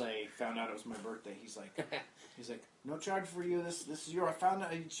 And File found out it was my birthday. He's like, no charge for you. This is I found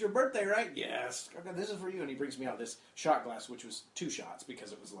out it's your birthday, right? Yes. Okay, this is for you. And he brings me out this shot glass, which was 2 shots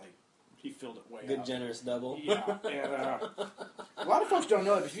because it was like he filled it way Good up. generous double. Yeah. And a lot of folks don't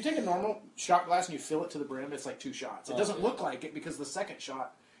know that if you take a normal shot glass and you fill it to the brim, it's like 2 shots. It doesn't look like it because the second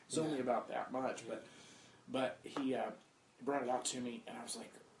shot is only about that much. But he brought it out to me, and I was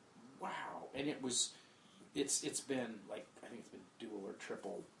like, wow. And it's been like I think it's been dual or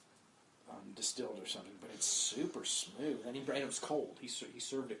triple distilled or something, but it's super smooth. And it was cold. He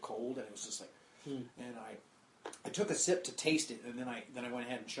served it cold, and it was just like, and I took a sip to taste it, and then I went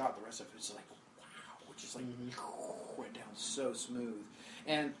ahead and shot the rest of it. It's like wow, it just like went down so smooth.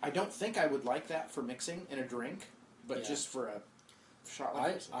 And I don't think I would like that for mixing in a drink, but just for a shot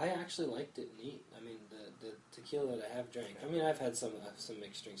like this. I actually liked it neat. I mean, the tequila that I have drank. I mean, I've had some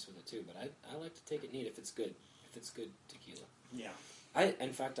mixed drinks with it too, but I like to take it neat if it's good. If it's good tequila. Yeah.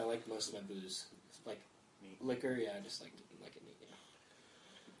 In fact, I like most of my booze. Like liquor, yeah, I just like it neat,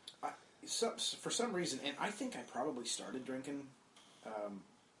 yeah. So, for some reason, and I think I probably started drinking,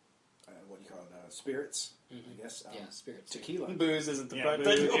 what do you call it, spirits, I guess. Yeah, spirits. Tequila. Booze isn't the part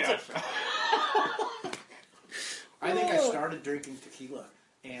booze, that yeah. I think I started drinking tequila,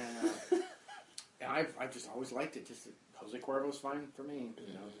 and I've just always liked it. Just Jose Cuervo's fine for me,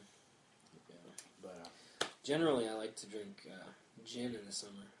 you know. Yeah. But generally, I like to drink gin in the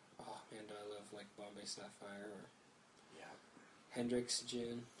summer. Oh man, do I love like Bombay Sapphire or Hendrick's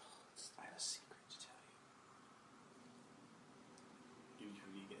gin. I have a secret to tell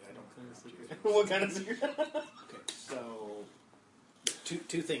you. What kind of secret? Okay, so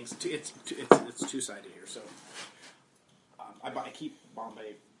two things. It's two-sided here. So I keep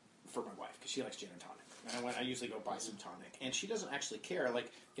Bombay for my wife because she likes gin and tonic. And I usually go buy some tonic, and she doesn't actually care.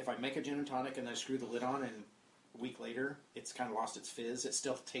 Like if I make a gin and tonic and I screw the lid on, and a week later it's kind of lost its fizz, it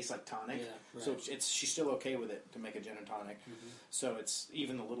still tastes like tonic. Yeah, right. So she's still okay with it to make a gin and tonic. So it's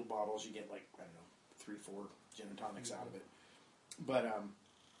even the little bottles you get like I don't know 3-4 gin and tonics out of it. But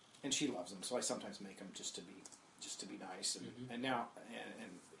and she loves them, so I sometimes make them just to be nice. And now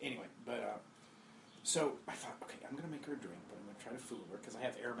and anyway, but so I thought, okay, I'm gonna make her a drink, but I'm gonna try to fool her because I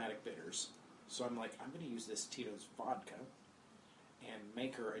have aromatic bitters. So I'm like, I'm going to use this Tito's vodka and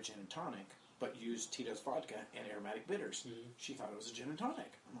make her a gin and tonic, but use Tito's vodka and aromatic bitters. She thought it was a gin and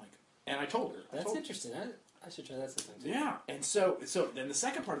tonic. I'm like, and I told her. That's interesting. I should try that sometime too. Yeah, and so then the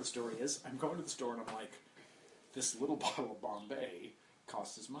second part of the story is I'm going to the store and I'm like, this little bottle of Bombay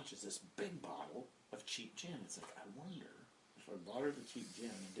costs as much as this big bottle of cheap gin. It's like, I wonder if I bought her the cheap gin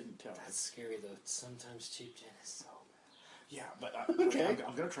and didn't tell her. That's scary though. Sometimes cheap gin is so bad. Yeah, but I'm going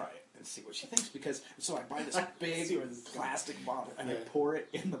to try it and see what she thinks because so I buy this big plastic bottle and I pour it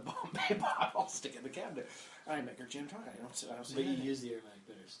in the Bombay bottle, stick it in the cabinet, and I make her gin tonic. I don't say But you anything. use the aromatic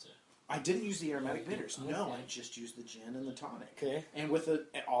bitters too. I didn't use the aromatic bitters. Okay. No, I just used the gin and the tonic. Okay. And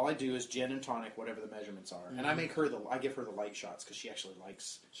all I do is gin and tonic, whatever the measurements are, and I give her the light shots because she actually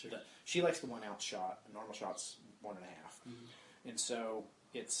likes she likes the 1 ounce shot. A normal shot's 1.5, and so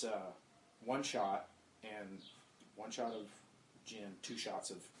it's 1 shot and 1 shot of gin, 2 shots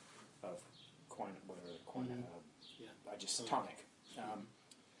of tonic,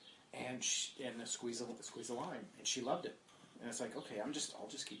 and a squeeze of lime, and she loved it. And it's like, okay, I'll just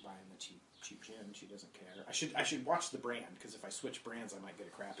keep buying the cheap gin. She doesn't care. I should watch the brand, because if I switch brands, I might get a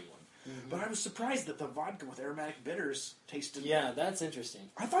crappy one. Mm-hmm. But I was surprised that the vodka with aromatic bitters tasted. Yeah, that's interesting.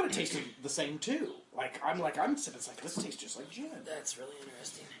 I thought it tasted the same too. I'm sitting. It's like, this tastes just like gin. That's really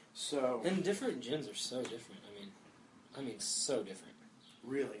interesting. So And different gins are so different. I mean, so different.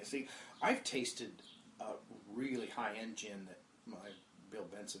 really, see, I've tasted a really high end gin that my Bill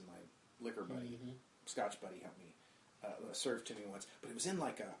Benson, my liquor buddy, Scotch buddy, helped me served to me once. But it was in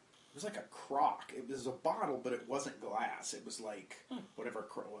like a crock. It was a bottle, but it wasn't glass. It was like whatever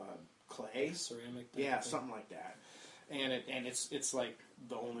clay, Ceramic. yeah, thing. something like that. And it's like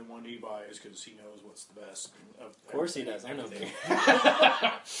the only one he buys because he knows what's the best. Of course he does. I know everything.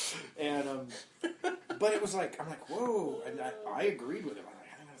 And but it was like, I'm like, whoa, and I agreed with him. I'm like,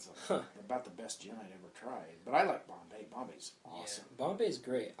 I think that's about the best gin I'd ever tried. But I like Bombay. Bombay's awesome. Yeah, Bombay's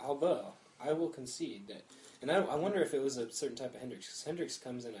great, although I will concede that, and I wonder if it was a certain type of Hendrix, because Hendrix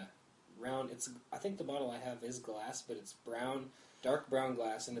comes in a round, I think the bottle I have is glass, but it's brown, dark brown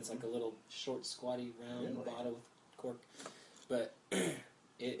glass, and it's like a little short, squatty, round Really? bottle with cork. But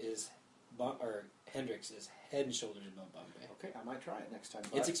Hendrix is head and shoulders above Bombay. Okay, I might try it next time.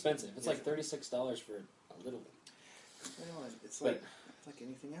 It's expensive. It's Yeah. like $36 for a little. Well, it's But- like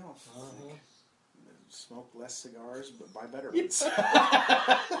anything else. It's Uh-huh. like, smoke less cigars, but buy better ones.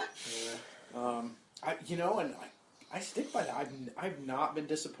 Yeah. I stick by that. I've not been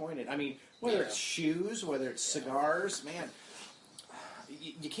disappointed. I mean, whether it's shoes, whether it's cigars, man,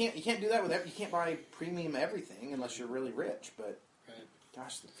 you can't do that with you can't buy premium everything unless you're really rich. But Right.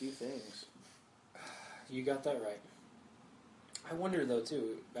 gosh, the few things. You got that right. I wonder though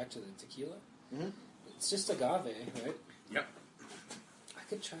too. Back to the tequila. Mm-hmm. It's just agave, right? Yep. I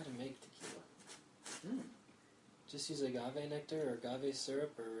could try to make tequila. Mm. Just use agave nectar or agave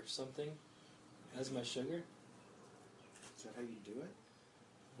syrup or something as my sugar. Is that how you do it?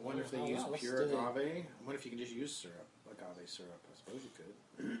 I wonder if they Oh, use wow, let's pure do that. agave. I wonder if you can just use agave syrup. I suppose you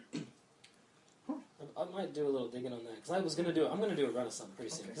could. I might do a little digging on that because I was gonna do it. I'm gonna do a run of something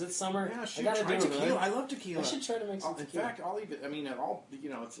pretty soon Okay. because it's summer. Yeah, I shoot, gotta try do a tequila. run. I love tequila. I should try to make some In tequila. fact, I'll even. I mean,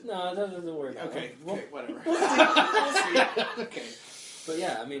 it's. No, don't worry about Okay, it. Well, okay, whatever. We'll see. Okay. but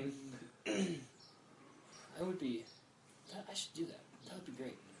yeah, I mean, I would be. I should do that. That would be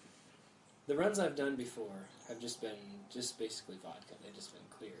great. The runs I've done before have just been basically vodka. They've just been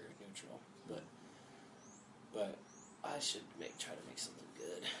clear, neutral. But I should try to make something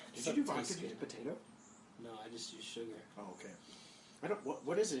good. Did you Something do vodka? tastes Did you do good. potato? No, I just use sugar. Oh, okay. I don't.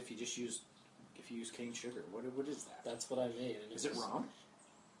 What is it if you just use cane sugar? What is that? That's what I made. And Is it rum?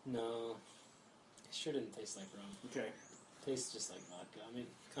 No, it sure didn't taste like rum. Okay. It tastes just like vodka. I mean,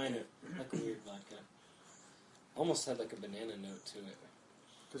 kind of like a weird vodka. Almost had like a banana note to it.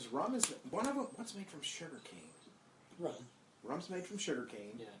 Because rum is one of them. What's made from sugar cane? Rum. Rum's made from sugar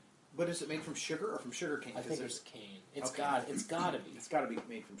cane. Yeah. But is it made from sugar or from sugar cane? I think there's it's cane. It's Okay. gotta be. It's got to be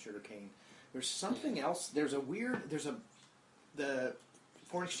made from sugar cane. There's something else. The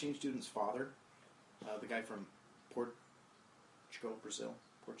foreign exchange student's father, the guy from Portugal, Brazil,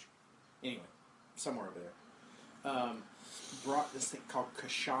 anyway, somewhere over there, brought this thing called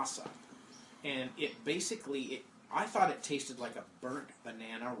cachaça, and it basically, I thought it tasted like a burnt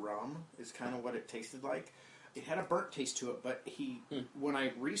banana rum. Is kind of what it tasted like. It had a burnt taste to it, but when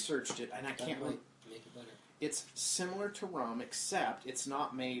I researched it, and I That can't might remember. make it better. It's similar to rum, except it's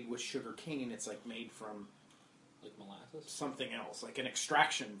not made with sugar cane. It's like made from Like molasses. something else, like an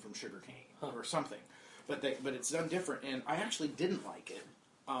extraction from sugar cane or something. But it's done different, and I actually didn't like it.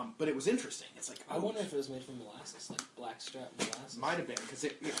 But it was interesting. It's like, I wonder if it was made from molasses, like blackstrap molasses. might have been, because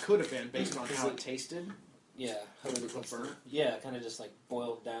it could have been based on how it tasted. Yeah, how It it was looks burnt. Yeah, kind of just like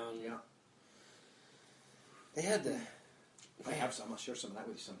boiled down. Yeah. They had the. I have some. I'll share some of that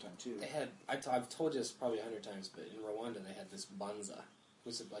with you sometime, too. They had. I've told you this probably 100 times, but in Rwanda they had this banza. It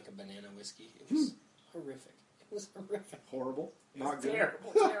was like a banana whiskey. It was horrific. It was horrific. Horrible. It was Not good.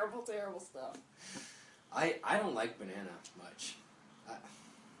 terrible, terrible stuff. I don't like banana much.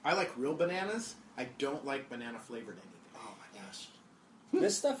 I like real bananas. I don't like banana flavored anything. Oh my gosh.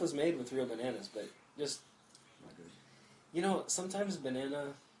 This stuff was made with real bananas, but just Not good. you know, sometimes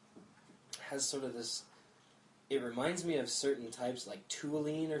banana has sort of this. It reminds me of certain types, like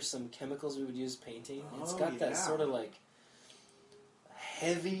toluene or some chemicals we would use painting. It's Oh, got that yeah. sort of like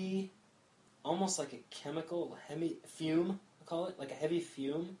heavy, almost like a chemical, heavy fume, I call it, like a heavy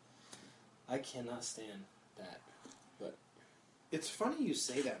fume. I cannot stand that. But It's funny you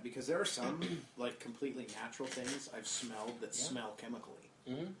say that, because there are some like completely natural things I've smelled that smell chemically.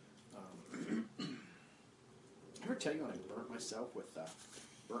 mhm. I ever tell you when I burnt myself with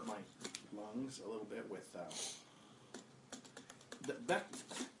burnt my lungs a little bit with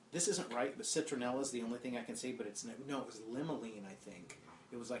this isn't right, but citronella is the only thing I can say. But it was limonene, I think.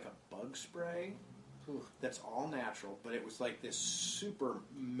 It was like a bug spray that's all natural, but it was like this super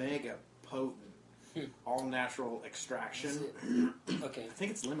mega potent all natural extraction. Okay. I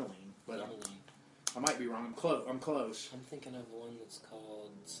think it's limonene, but Limonene. I might be wrong. I'm close. I'm thinking of one that's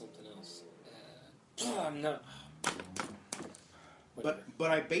called something else. I'm not. Whatever.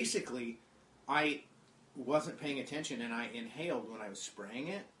 But I wasn't paying attention, and I inhaled when I was spraying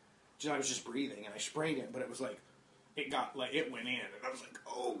it. I was just breathing, and I sprayed it, but it was like it went in, and I was like,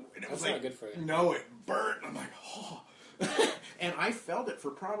 oh, and it That's was like not good for you. No, it burnt. And I'm like, oh. And I felt it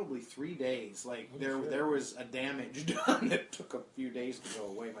for probably 3 days. Like there was a damage done. It took a few days to go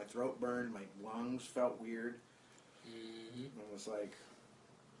away. My throat burned. My lungs felt weird. Mm-hmm. It was like,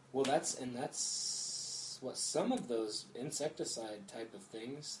 well, that's what some of those insecticide type of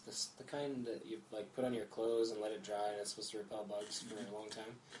things, the kind that you like put on your clothes and let it dry, and it's supposed to repel bugs for a long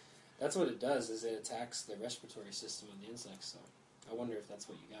time. That's what it does. Is it attacks the respiratory system of the insects. So I wonder if that's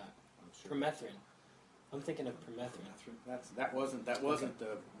what you got. I'm sure. Permethrin. I'm thinking of permethrin. That wasn't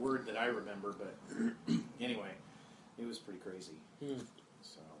the word that I remember, but anyway, it was pretty crazy.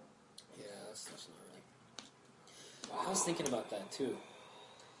 So Yeah, that's not right. I was thinking about that too.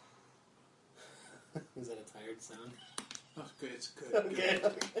 Is that a tired sound? oh, good. It's good. Okay.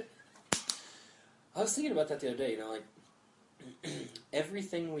 I was thinking about that the other day. Like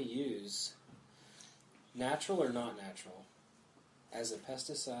everything we use, natural or not natural, as a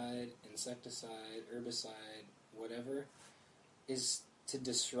pesticide, insecticide, herbicide, whatever, is to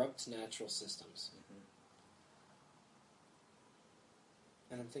disrupt natural systems.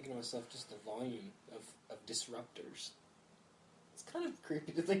 And I'm thinking to myself, just the volume of disruptors. It's kind of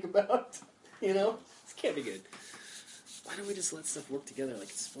creepy to think about, you know? This can't be good. Why don't we just let stuff work together like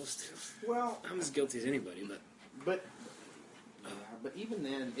it's supposed to? Well, I'm as guilty as anybody, but even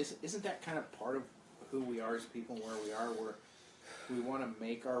then, isn't that kind of part of who we are as people and where we are? Where we want to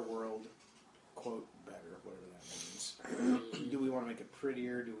make our world, quote, better, whatever that means. Do we want to make it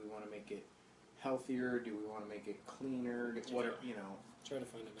prettier? Do we want to make it healthier? Do we want to make it cleaner? Whatever, you know. Try to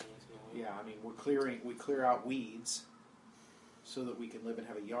find a balance in all that. Yeah, I mean, we clear out weeds so that we can live and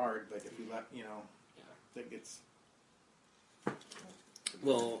have a yard. But if we let, you know, that gets.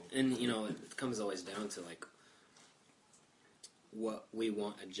 Well, and you know, it comes always down to like what we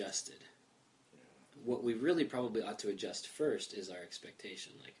want adjusted. What we really probably ought to adjust first is our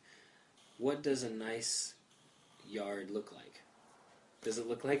expectation. Like, what does a nice yard look like? Does it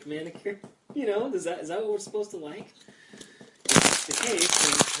look like manicure? You know, is that what we're supposed to like? If it's the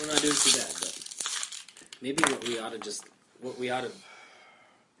case, then we're not doing too bad. But maybe what we ought to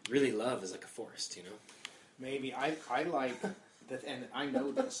really love is like a forest. You know? Maybe I like that, and I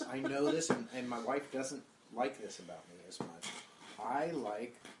know this, and my wife doesn't like this about me as much. I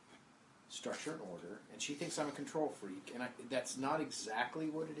like structure and order, and she thinks I'm a control freak, and that's not exactly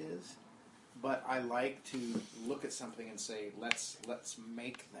what it is, but I like to look at something and say, let's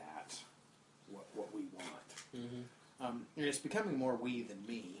make that what we want. Mm-hmm. And it's becoming more we than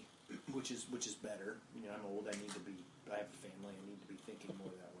me, which is better. You know, I'm old. I have a family. I need to be thinking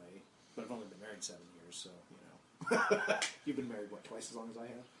more that way. But I've only been married 7 years, so you know. You've been married twice as long as I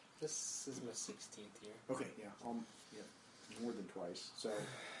have. This is my 16th year. Okay, yeah, more than twice. So.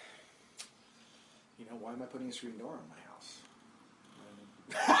 You know, why am I putting a screen door on my house?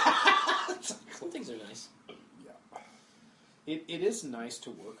 Some things are nice. Yeah. It is nice to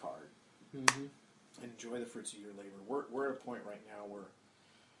work hard. Mm-hmm. Enjoy the fruits of your labor. We're at a point right now where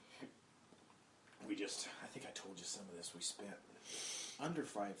I think I told you some of this, we spent under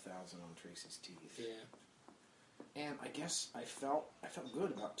 $5,000 on Tracy's teeth. Yeah. And I guess I felt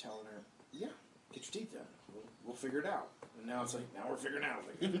good about telling her, yeah, get your teeth done. We'll figure it out. And now it's like, now we're figuring out.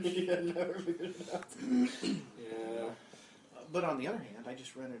 Yeah, now we're figuring it out. Yeah. But on the other hand, I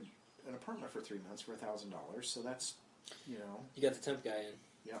just rented an apartment for 3 months for $1,000. So that's, you know. You got the temp guy in.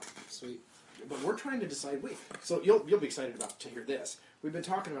 Yeah. Sweet. But we're trying to decide. So you'll be excited to hear this. We've been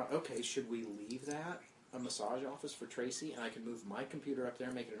talking about, okay, should we leave that a massage office for Tracy, and I can move my computer up there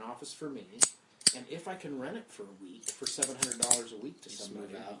and make it an office for me, and if I can rent it for a week for $700 a week to Just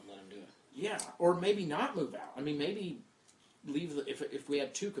somebody, move out and let him do it. yeah, or maybe not move out. I mean, maybe leave if we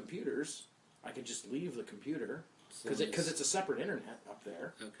had 2 computers, I could just leave the computer because it's a separate internet up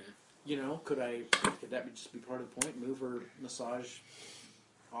there. Okay. You know, could that just be part of the point? Move her massage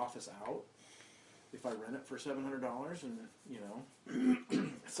office out if I rent it for $700, and you know.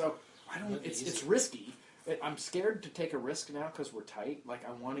 So I don't. It's risky. I'm scared to take a risk now because we're tight. Like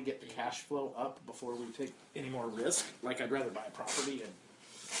I want to get the cash flow up before we take any more risk. Like I'd rather buy a property, and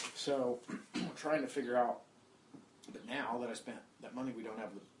so we're trying to figure out But now that I spent that money, we don't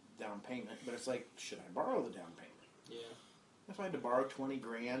have the down payment. But it's like, should I borrow the down payment? Yeah. If I had to borrow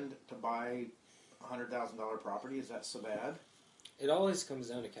 $20,000 to buy $100,000 property, is that so bad? It always comes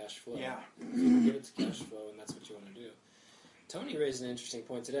down to cash flow. Yeah. You get it to cash flow, and that's what you want to do. Tony raised an interesting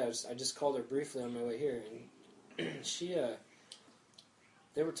point today. I just called her briefly on my way here, and she,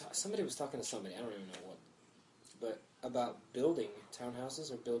 somebody was talking to somebody, I don't even know what, but about building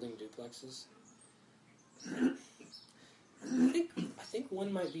townhouses or building duplexes. I think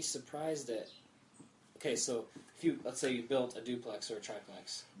one might be surprised at. Okay, so let's say you built a duplex or a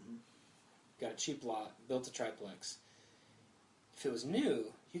triplex, got a cheap lot, built a triplex. If it was new,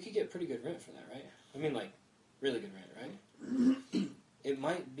 you could get pretty good rent for that, right? I mean, like, really good rent, right? It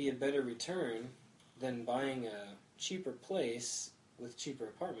might be a better return than buying a cheaper place with cheaper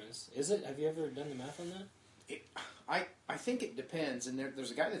apartments. Is it? Have you ever done the math on that? I think it depends, and there's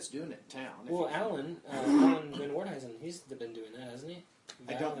a guy that's doing it in town. Well, Alan Van Wordhuizen, he's been doing that, hasn't he?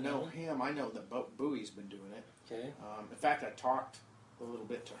 I don't know him. I know that Bowie's been doing it. Okay. In fact, I talked a little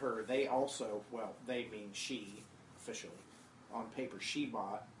bit to her. They also, well, they mean she, officially, on paper, she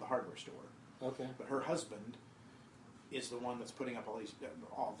bought the hardware store. Okay. But her husband is the one that's putting up all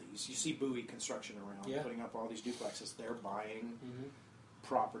these. You see Bowie Construction around, putting up all these duplexes. They're buying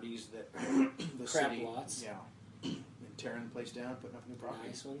properties that the crap city, lots. yeah, and tearing the place down, putting up new properties.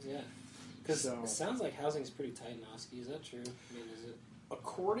 Nice ones, yeah. Because it sounds like housing's pretty tight in Oski. Is that true? I mean, is it?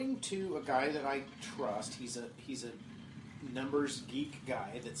 According to a guy that I trust, he's a numbers geek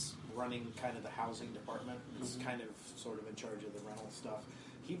guy that's running kind of the housing department. He's kind of sort of in charge of the rental stuff.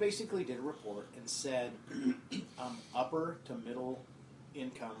 He basically did a report and said upper to middle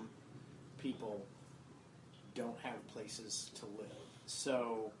income people don't have places to live.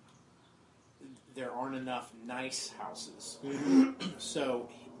 So there aren't enough nice houses. So,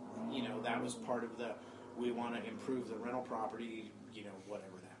 that was part of we want to improve the rental property,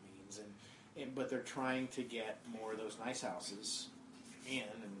 whatever that means. But they're trying to get more of those nice houses in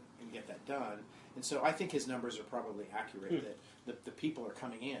and get that done. And so I think his numbers are probably accurate, that the people are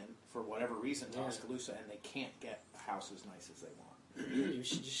coming in for whatever reason to Oskaloosa and they can't get a house as nice as they want. You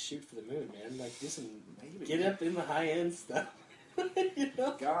should just shoot for the moon, man. Like, do some, get up in the high-end stuff.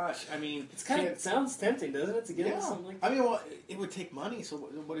 Gosh, I mean... It sounds tempting, doesn't it, to get into something like that? I mean, well, it would take money, so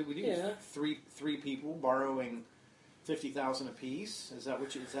what do we do? Yeah. Three people borrowing $50,000 apiece? Is that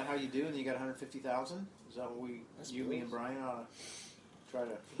how you do, and then you got $150,000? Is that what me and Brian ought to try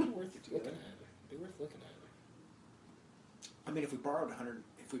to be worth looking at. Be worth looking at. I mean, if we borrowed $150,000,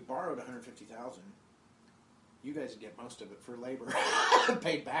 you guys would get most of it for labor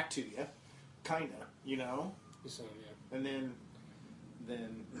paid back to you, kinda, So, yeah. And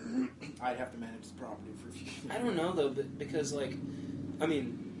then I'd have to manage the property for a few years. I don't know, though, because,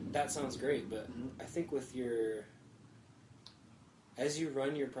 that sounds great, but I think as you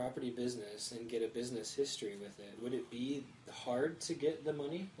run your property business and get a business history with it, would it be hard to get the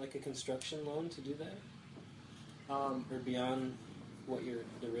money, like a construction loan, to do that? Or beyond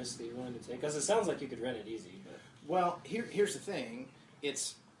the risk that you're willing to take? Because it sounds like you could rent it easy. But. Well, here's the thing.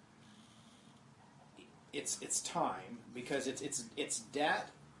 It's time, because it's debt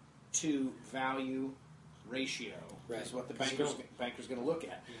to value ratio is what the banker's going to look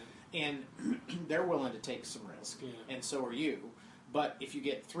at. Yeah. And they're willing to take some risk, and so are you. But if you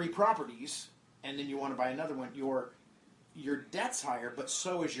get 3 properties and then you want to buy another one, your debt's higher, but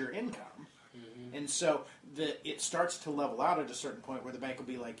so is your income. And so it starts to level out at a certain point where the bank will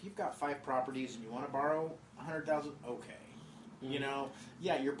be like, you've got 5 properties and you want to borrow $100,000? Okay.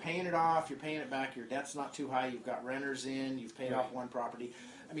 You're paying it off, you're paying it back, your debt's not too high, you've got renters in, you've paid off one property.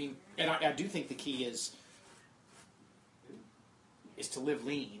 I mean, and I do think the key is to live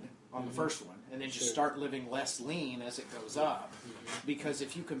lean on the first one, and then just start living less lean as it goes up. Because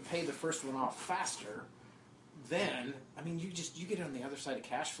if you can pay the first one off faster, then, I mean, you get on the other side of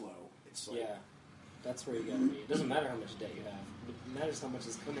cash flow. It's like, that's where you got to be. It doesn't matter how much debt you have. It matters how much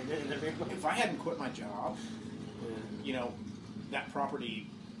is coming in every month. If I hadn't quit my job, that property,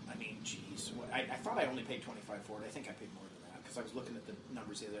 I mean, geez, I thought I only paid $25 for it. I think I paid more than that, because I was looking at the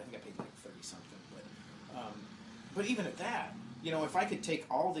numbers the other day. I think I paid like 30 something. But even at that, if I could take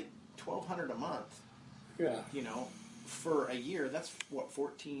all the $1,200 a month, for a year, that's what,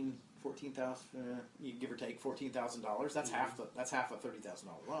 14,000, you give or take $14,000. That's half a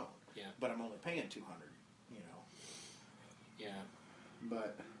 $30,000 loan. Yeah. But I'm only paying $200. Yeah.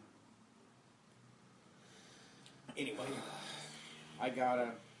 But anyway, I've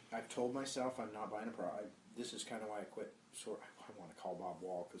told myself I'm not buying a property. This is kind of why I quit. I want to call Bob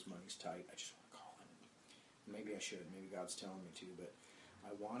Wall because money's tight. I just want to call him. Maybe I should. Maybe God's telling me to. But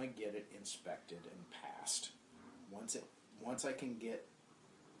I want to get it inspected and passed once I can get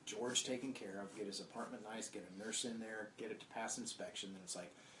George taken care of, get his apartment nice, get a nurse in there, get it to pass inspection, then it's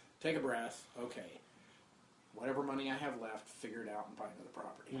like, take a breath, okay. Whatever money I have left, figure it out and buy another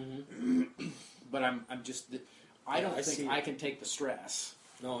property. Mm-hmm. But I'm just, I don't think see. I can take the stress.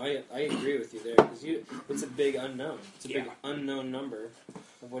 No, I agree with you there because it's a big unknown. It's a big Yeah. unknown number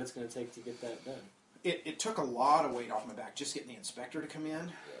of what it's going to take to get that done. It took a lot of weight off my back just getting the inspector to come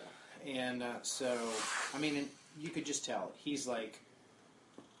in. Yeah. And so, I mean, and you could just tell. He's like,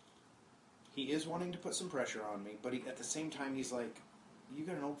 he is wanting to put some pressure on me, but at the same time, he's like, you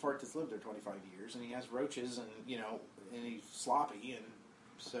got an old fart that's lived there 25 years, and he has roaches, and, you know, and he's sloppy, and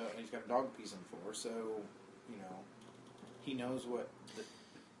so and he's got a dog to piece him for, so, you know, he knows what,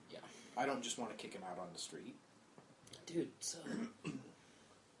 Yeah. I don't just want to kick him out on the street. Dude, so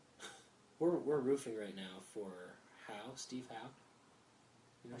we're roofing right now for Steve Howe.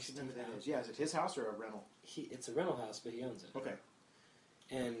 You know I should Steve know who that Howe? is. Yeah, is it his house or a rental? It's a rental house, but he owns it. Okay.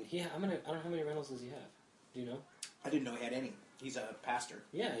 And I don't know how many rentals does he have. Do you know? I didn't know he had any. He's a pastor.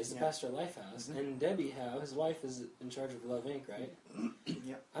 Yeah, he's the Yeah. pastor of Lifehouse, Mhm. and Debbie Howe, his wife, is in charge of Love Inc. Right?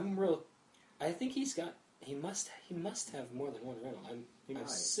 Yep. I think he must have more than one rental. I'm might.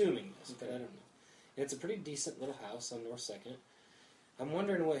 assuming this, but Okay. I don't know. And it's a pretty decent little house on North Second. I'm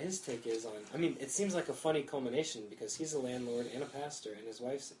wondering what his take is on. I mean, it seems like a funny culmination because he's a landlord and a pastor, and his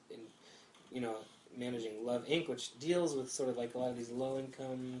wife's managing Love Inc., which deals with sort of like a lot of these low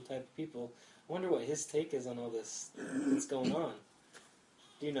income type of people. I wonder what his take is on all this that's going on.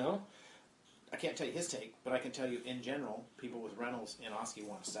 Do you know? I can't tell you his take, but I can tell you in general, people with rentals in Oski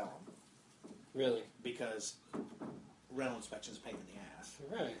want to sell them Really? because rental inspection's a pain in the ass.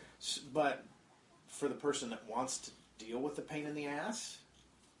 Right. But for the person that wants to deal with the pain in the ass,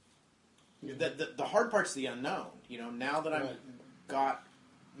 the hard part's the unknown. You know, now that I've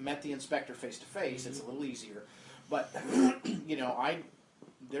met the inspector face to face, it's a little easier. But you know,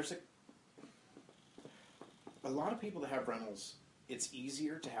 there's a lot of people that have rentals. It's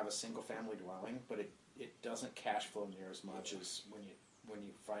easier to have a single family dwelling, but it doesn't cash flow near as much as when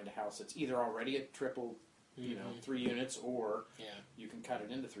you find a house that's either already a triple, you know, 3 units, or you can cut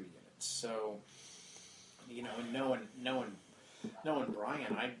it into 3 units. So, you know, and knowing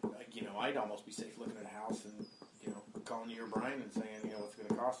Brian, I'd almost be safe looking at a house and, you know, calling you or Brian and saying, you know, what's it going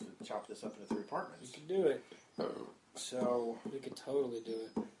to cost to chop this up into 3 We apartments. could do it. So, We could totally do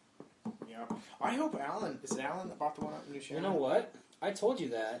it. yeah, I hope is it Alan that bought the one up in New Sharon? You know what? I told you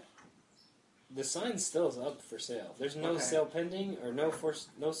that. The sign still is up for sale. There's no Okay. sale pending or no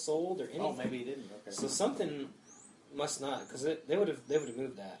sold or anything. Oh, maybe he didn't. Okay. So something must not, because they would have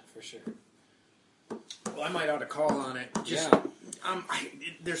moved that for sure. Well, I might ought to call on it. Just, Yeah.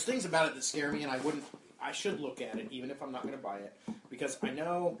 there's things about it that scare me, and I should look at it, even if I'm not going to buy it, because I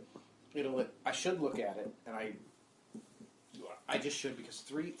know I should look at it, and I just should, because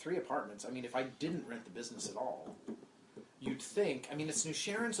three apartments. I mean, if I didn't rent the business at all, you'd think. I mean, it's New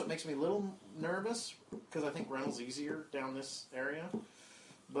Sharon, so it makes me a little nervous because I think rental's easier down this area.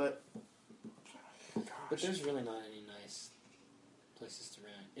 But gosh, But there's really not any nice places to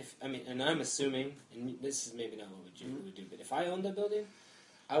rent. And I'm assuming, and this is maybe not what we would do, but if I owned that building,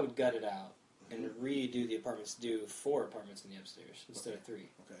 I would gut it out and redo the apartments, do 4 apartments in the upstairs instead of 3.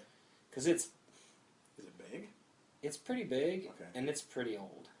 Okay. Because it's Is it big? It's pretty big, Okay. and it's pretty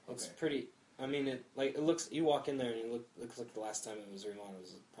old. It's Okay. pretty. I mean, it looks. You walk in there, and it looks like the last time it was remodeled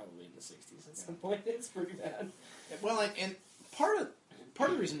was probably in the '60s at some point. It's pretty bad. Well, and part of the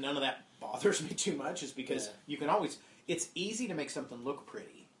reason none of that bothers me too much is because you can always. It's easy to make something look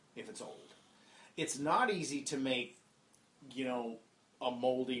pretty if it's old. It's not easy to make, you know, a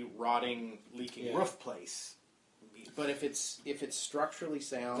moldy, rotting, leaking roof place. But if it's structurally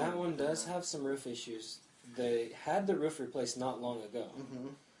sound, That one does have some roof issues. They had the roof replaced not long ago,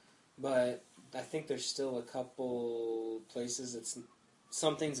 but I think there's still a couple places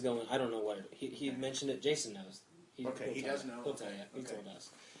something's going. I don't know what he mentioned it. Jason knows. He does know. He'll tell you. He Okay. told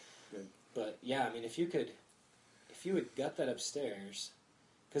us. Good. But yeah, I mean, if you would gut that upstairs,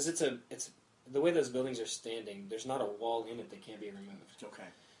 because it's the way those buildings are standing. There's not a wall in it that can't be removed. Okay.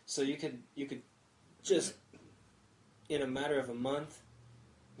 So you could just in a matter of a month,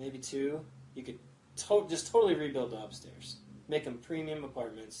 maybe 2, you could just totally rebuild the upstairs, make them premium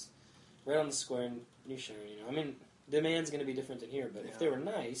apartments, right on the square in New Sharon. You know, I mean, demand's going to be different than here, but if they were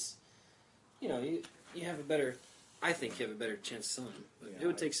nice, you know, you have a better. I think you have a better chance of selling them. But it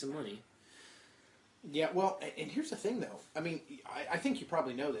would take some money. Yeah, well, and here's the thing, though. I mean, I think you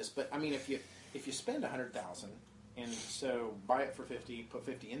probably know this, but I mean, if you spend $100,000 and so buy it for $50, put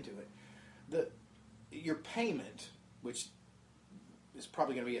 $50 into it, your payment, which is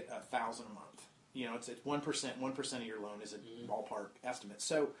probably going to be $1,000 a month, You know, it's 1%. 1% of your loan is a ballpark estimate.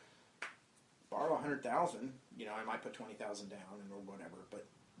 So borrow $100,000. You know, I might put $20,000 down or whatever, but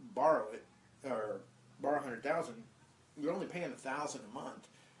borrow it or borrow $100,000. You're only paying $1,000 a month.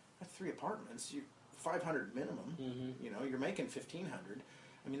 That's 3 apartments. You $500 minimum. Mm-hmm. You know, you're making $1,500.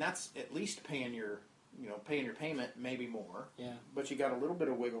 I mean, that's at least paying your payment, maybe more. Yeah. But you got a little bit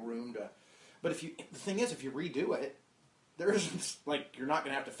of wiggle room to. But the thing is, if you redo it, there's like you're not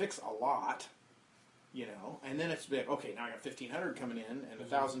going to have to fix a lot. You know, and then it's like, okay, now I got $1,500 coming in and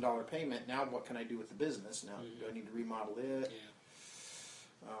 $1,000 payment. Now what can I do with the business? Now do I need to remodel it?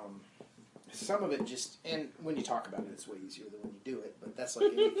 Yeah. Some of it just, and when you talk about it, it's way easier than when you do it. But that's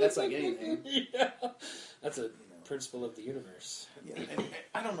like anything. Yeah. That's a principle of the universe. Yeah, and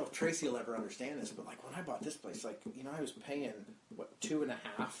I don't know if Tracy will ever understand this, but like when I bought this place, like I was paying 2.5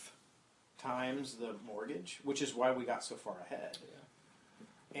 times the mortgage, which is why we got so far ahead.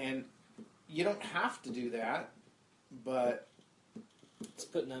 Yeah. And you don't have to do that, but it's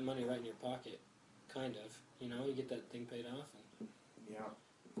putting that money right in your pocket, kind of. You know, you get that thing paid off. And... yeah.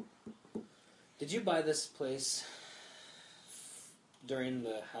 Did you buy this place during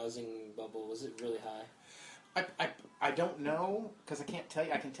the housing bubble? Was it really high? I don't know, because I can't tell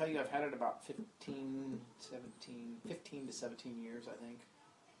you. I can tell you I've had it about 15 to 17 years, I think.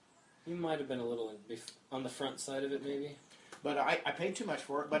 You might have been a little on the front side of it, maybe. But I paid too much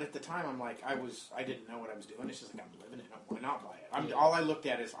for it. But at the time, I'm like, I didn't know what I was doing. It's just like, I'm living it. Why not buy it? All I looked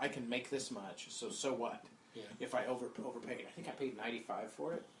at is I can make this much. So what? Yeah. If I overpaid, I think I paid $95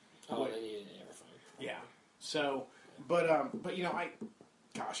 for it. Oh, then you didn't ever find it. Yeah. So, but I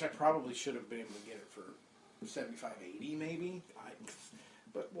probably should have been able to get it for 75, 80 maybe.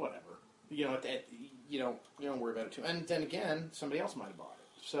 But whatever. You know, you don't worry about it too. And then again, somebody else might have bought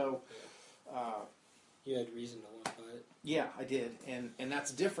it. So. You had reason to want to buy it. Yeah, I did, and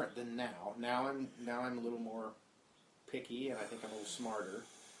that's different than now. Now I'm a little more picky, and I think I'm a little smarter.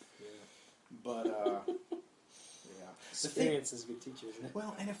 Yeah. But yeah, experience is a good teacher, isn't it?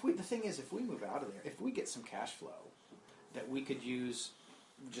 Well, and the thing is, if we move out of there, if we get some cash flow that we could use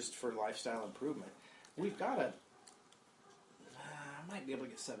just for lifestyle improvement, we've got I might be able to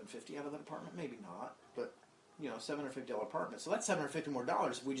get $750 out of that apartment, maybe not, but $750 apartment. So that's $750 more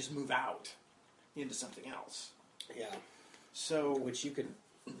if we just move out into something else. Yeah. So, which you could,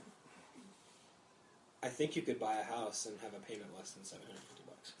 I think you could buy a house and have a payment less than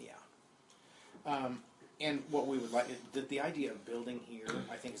 $750. Yeah. And what we would like, the idea of building here,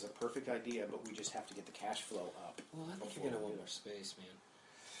 I think, is a perfect idea, but we just have to get the cash flow up. Well, I think you're going to want more space, man.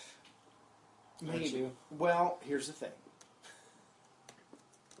 Maybe. Aren't you? Well, here's the thing.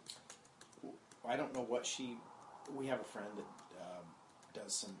 I don't know what we have a friend that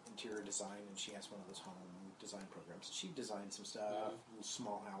does some interior design, and she has one of those home design programs. She designed some stuff, a little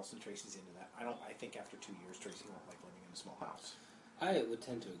small house, and Tracy's into that. I think after 2 years, Tracy won't like living in a small house. I would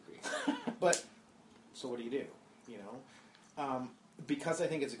tend to agree. But, so what do you do? Because I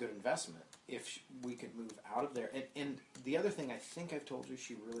think it's a good investment, if we could move out of there. And the other thing, I think I've told you,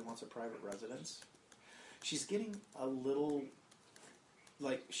 she really wants a private residence. She's getting a little,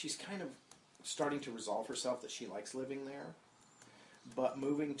 she's kind of starting to resolve herself that she likes living there. But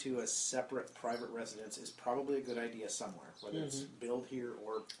moving to a separate private residence is probably a good idea somewhere, whether it's build here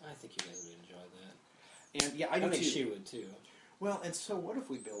or... I think you guys would enjoy that. And yeah, I do think too. she would too. Well, and so what if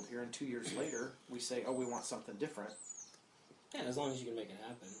we build here and 2 years later we say, oh, we want something different? Yeah, as long as you can make it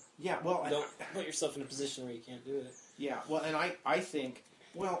happen. Yeah, well... Don't put yourself in a position where you can't do it. Yeah, well, and I think...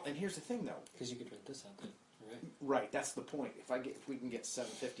 Well, and here's the thing, though. Because you could rent this out then, right? Right, that's the point. If we can get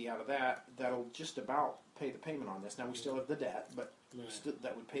 $750 out of that, that'll just about pay the payment on this. Now, we still have the debt, but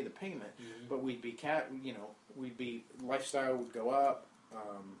that would pay the payment. Mm-hmm. But we'd be lifestyle would go up,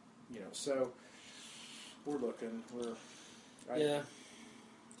 so we're looking. Yeah,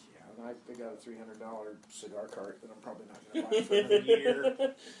 and I got a $300 cigar cart that I'm probably not going to buy for another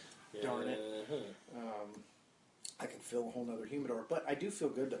year. Darn it. I can fill a whole nother humidor, but I do feel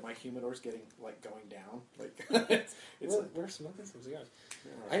good that my humidor's getting going down. We're smoking some cigars.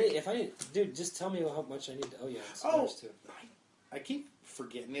 Yeah. Dude, just tell me how much I need to owe you on cigars too. I keep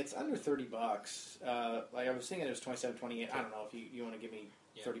forgetting it's under $30. I was thinking it was 27, 28. I don't know if you want to give me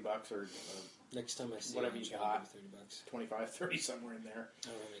 $30 or next time I see whatever you got, $30, 25, 30 somewhere in there. I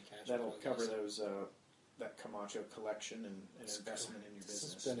don't have any cash. That'll cover those that Camacho collection and investment in your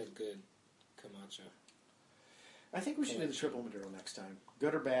business. It's been a good Camacho. I think we should do the triple Maduro next time.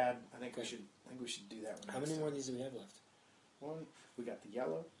 Good or bad, I think we should do that one. How many more of these do we have left? One, we got the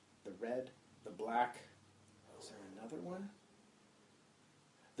yellow, the red, the black. Is there another one?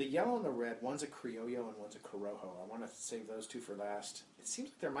 The yellow and the red, one's a Criollo and one's a Corojo. I want to save those two for last. It seems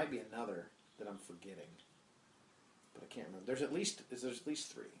like there might be another that I'm forgetting, but I can't remember. There's at least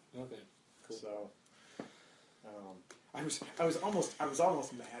 3. Okay. Cool. So, I was almost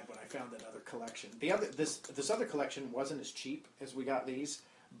mad when I found that other collection. This other collection wasn't as cheap as we got these,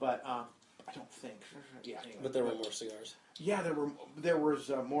 but I don't think. Yeah. Anyway. But there were more cigars. Yeah, there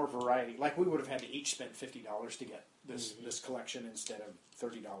was more variety. Like we would have had to each spend $50 to get this collection instead of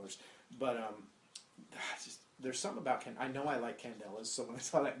 $30. But there's something about I know I like Candelas, so when I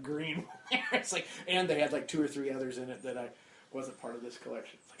saw that green, it's like, and they had like 2 or 3 others in it that I wasn't part of this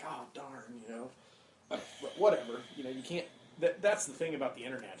collection. It's like, oh darn, But whatever, you can't. That's the thing about the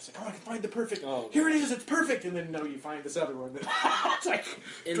internet. It's like, oh, I can find the perfect. Oh, here it is, it's perfect, and then no, you find this other one that it's like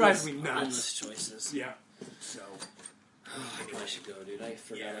drives me nuts. Endless choices. Yeah. So. Oh, I probably should go, dude. I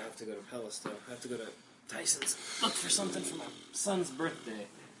forgot I have to go to Palace, though. I have to go to Tyson's. Look for something for my son's birthday.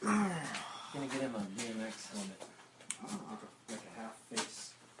 Gonna get him a BMX helmet. Like a half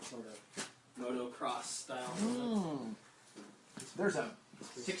face sort of motocross style. There's a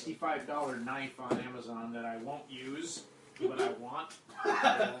 $65 knife on Amazon that I won't use, but I want.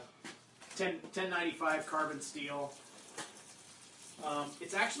 $10.95 carbon steel.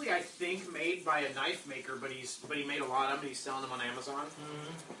 It's actually, I think, made by a knife maker, but he made a lot of them and he's selling them on Amazon.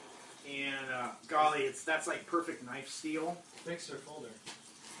 And golly, that's like perfect knife steel. Fixed or folder?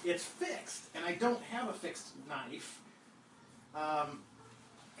 It's fixed, and I don't have a fixed knife.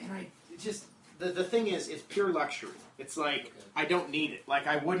 And I just the thing is, it's pure luxury. It's like I don't need it. Like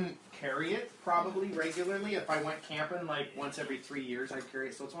I wouldn't carry it probably regularly if I went camping. Like once every 3 years, I'd carry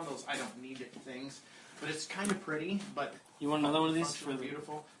it. So it's one of those I don't need it things. But it's kind of pretty. But you want another one of these for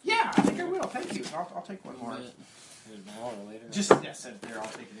beautiful? Yeah, I think I will. Thank you. I'll take one more. An hour later. Just sit there. I'll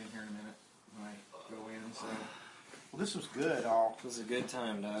take it in here in a minute when I go in. So. Well, this was good. It was a good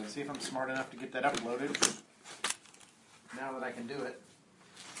time, dog. See if I'm smart enough to get that uploaded. Now that I can do it.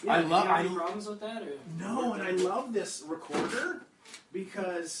 Yeah, do you have any problems with that? Or? No, and I love this recorder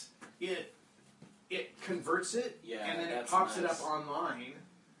because it converts it and then it pops it up online,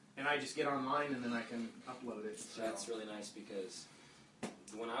 and I just get online and then I can upload it. So. That's really nice because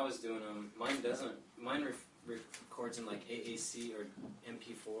when I was doing them, mine doesn't. Mine records in like AAC or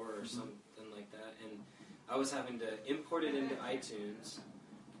MP4 or something like that, and I was having to import it into iTunes,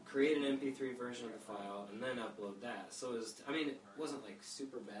 create an MP3 version of the file, and then upload that. So it wasn't like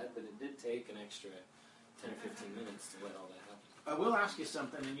super bad, but it did take an extra 10 or 15 minutes to let all that happen. I will ask you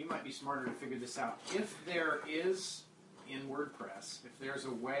something, and you might be smarter to figure this out. If there is, in WordPress, if there's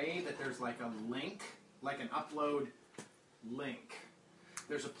a way that there's like a link, like an upload link,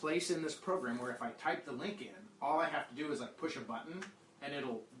 there's a place in this program where if I type the link in, all I have to do is like push a button, and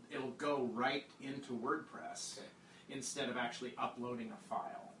it'll go right into WordPress instead of actually uploading a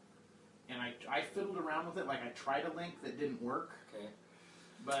file. And I fiddled around with it. Like I tried a link that didn't work. Okay.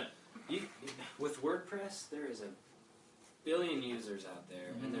 But with WordPress, there is a billion users out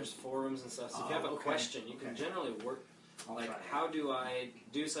there, and there's forums and stuff. So if you have a question, you can generally work. How do I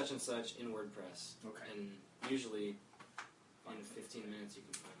do such and such in WordPress? Okay. And usually in 15 minutes you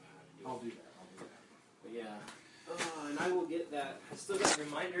can find out how to do it. I'll do that. But yeah. And I will get that. I still got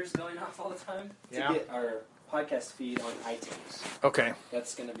reminders going off all the time to get our podcast feed on iTunes. Okay.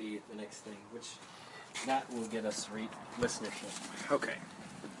 That's going to be the next thing, which that will get us listenership. Okay.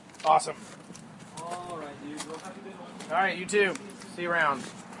 Awesome. All right, dude. Well, have a good one. All right, you too. See you around.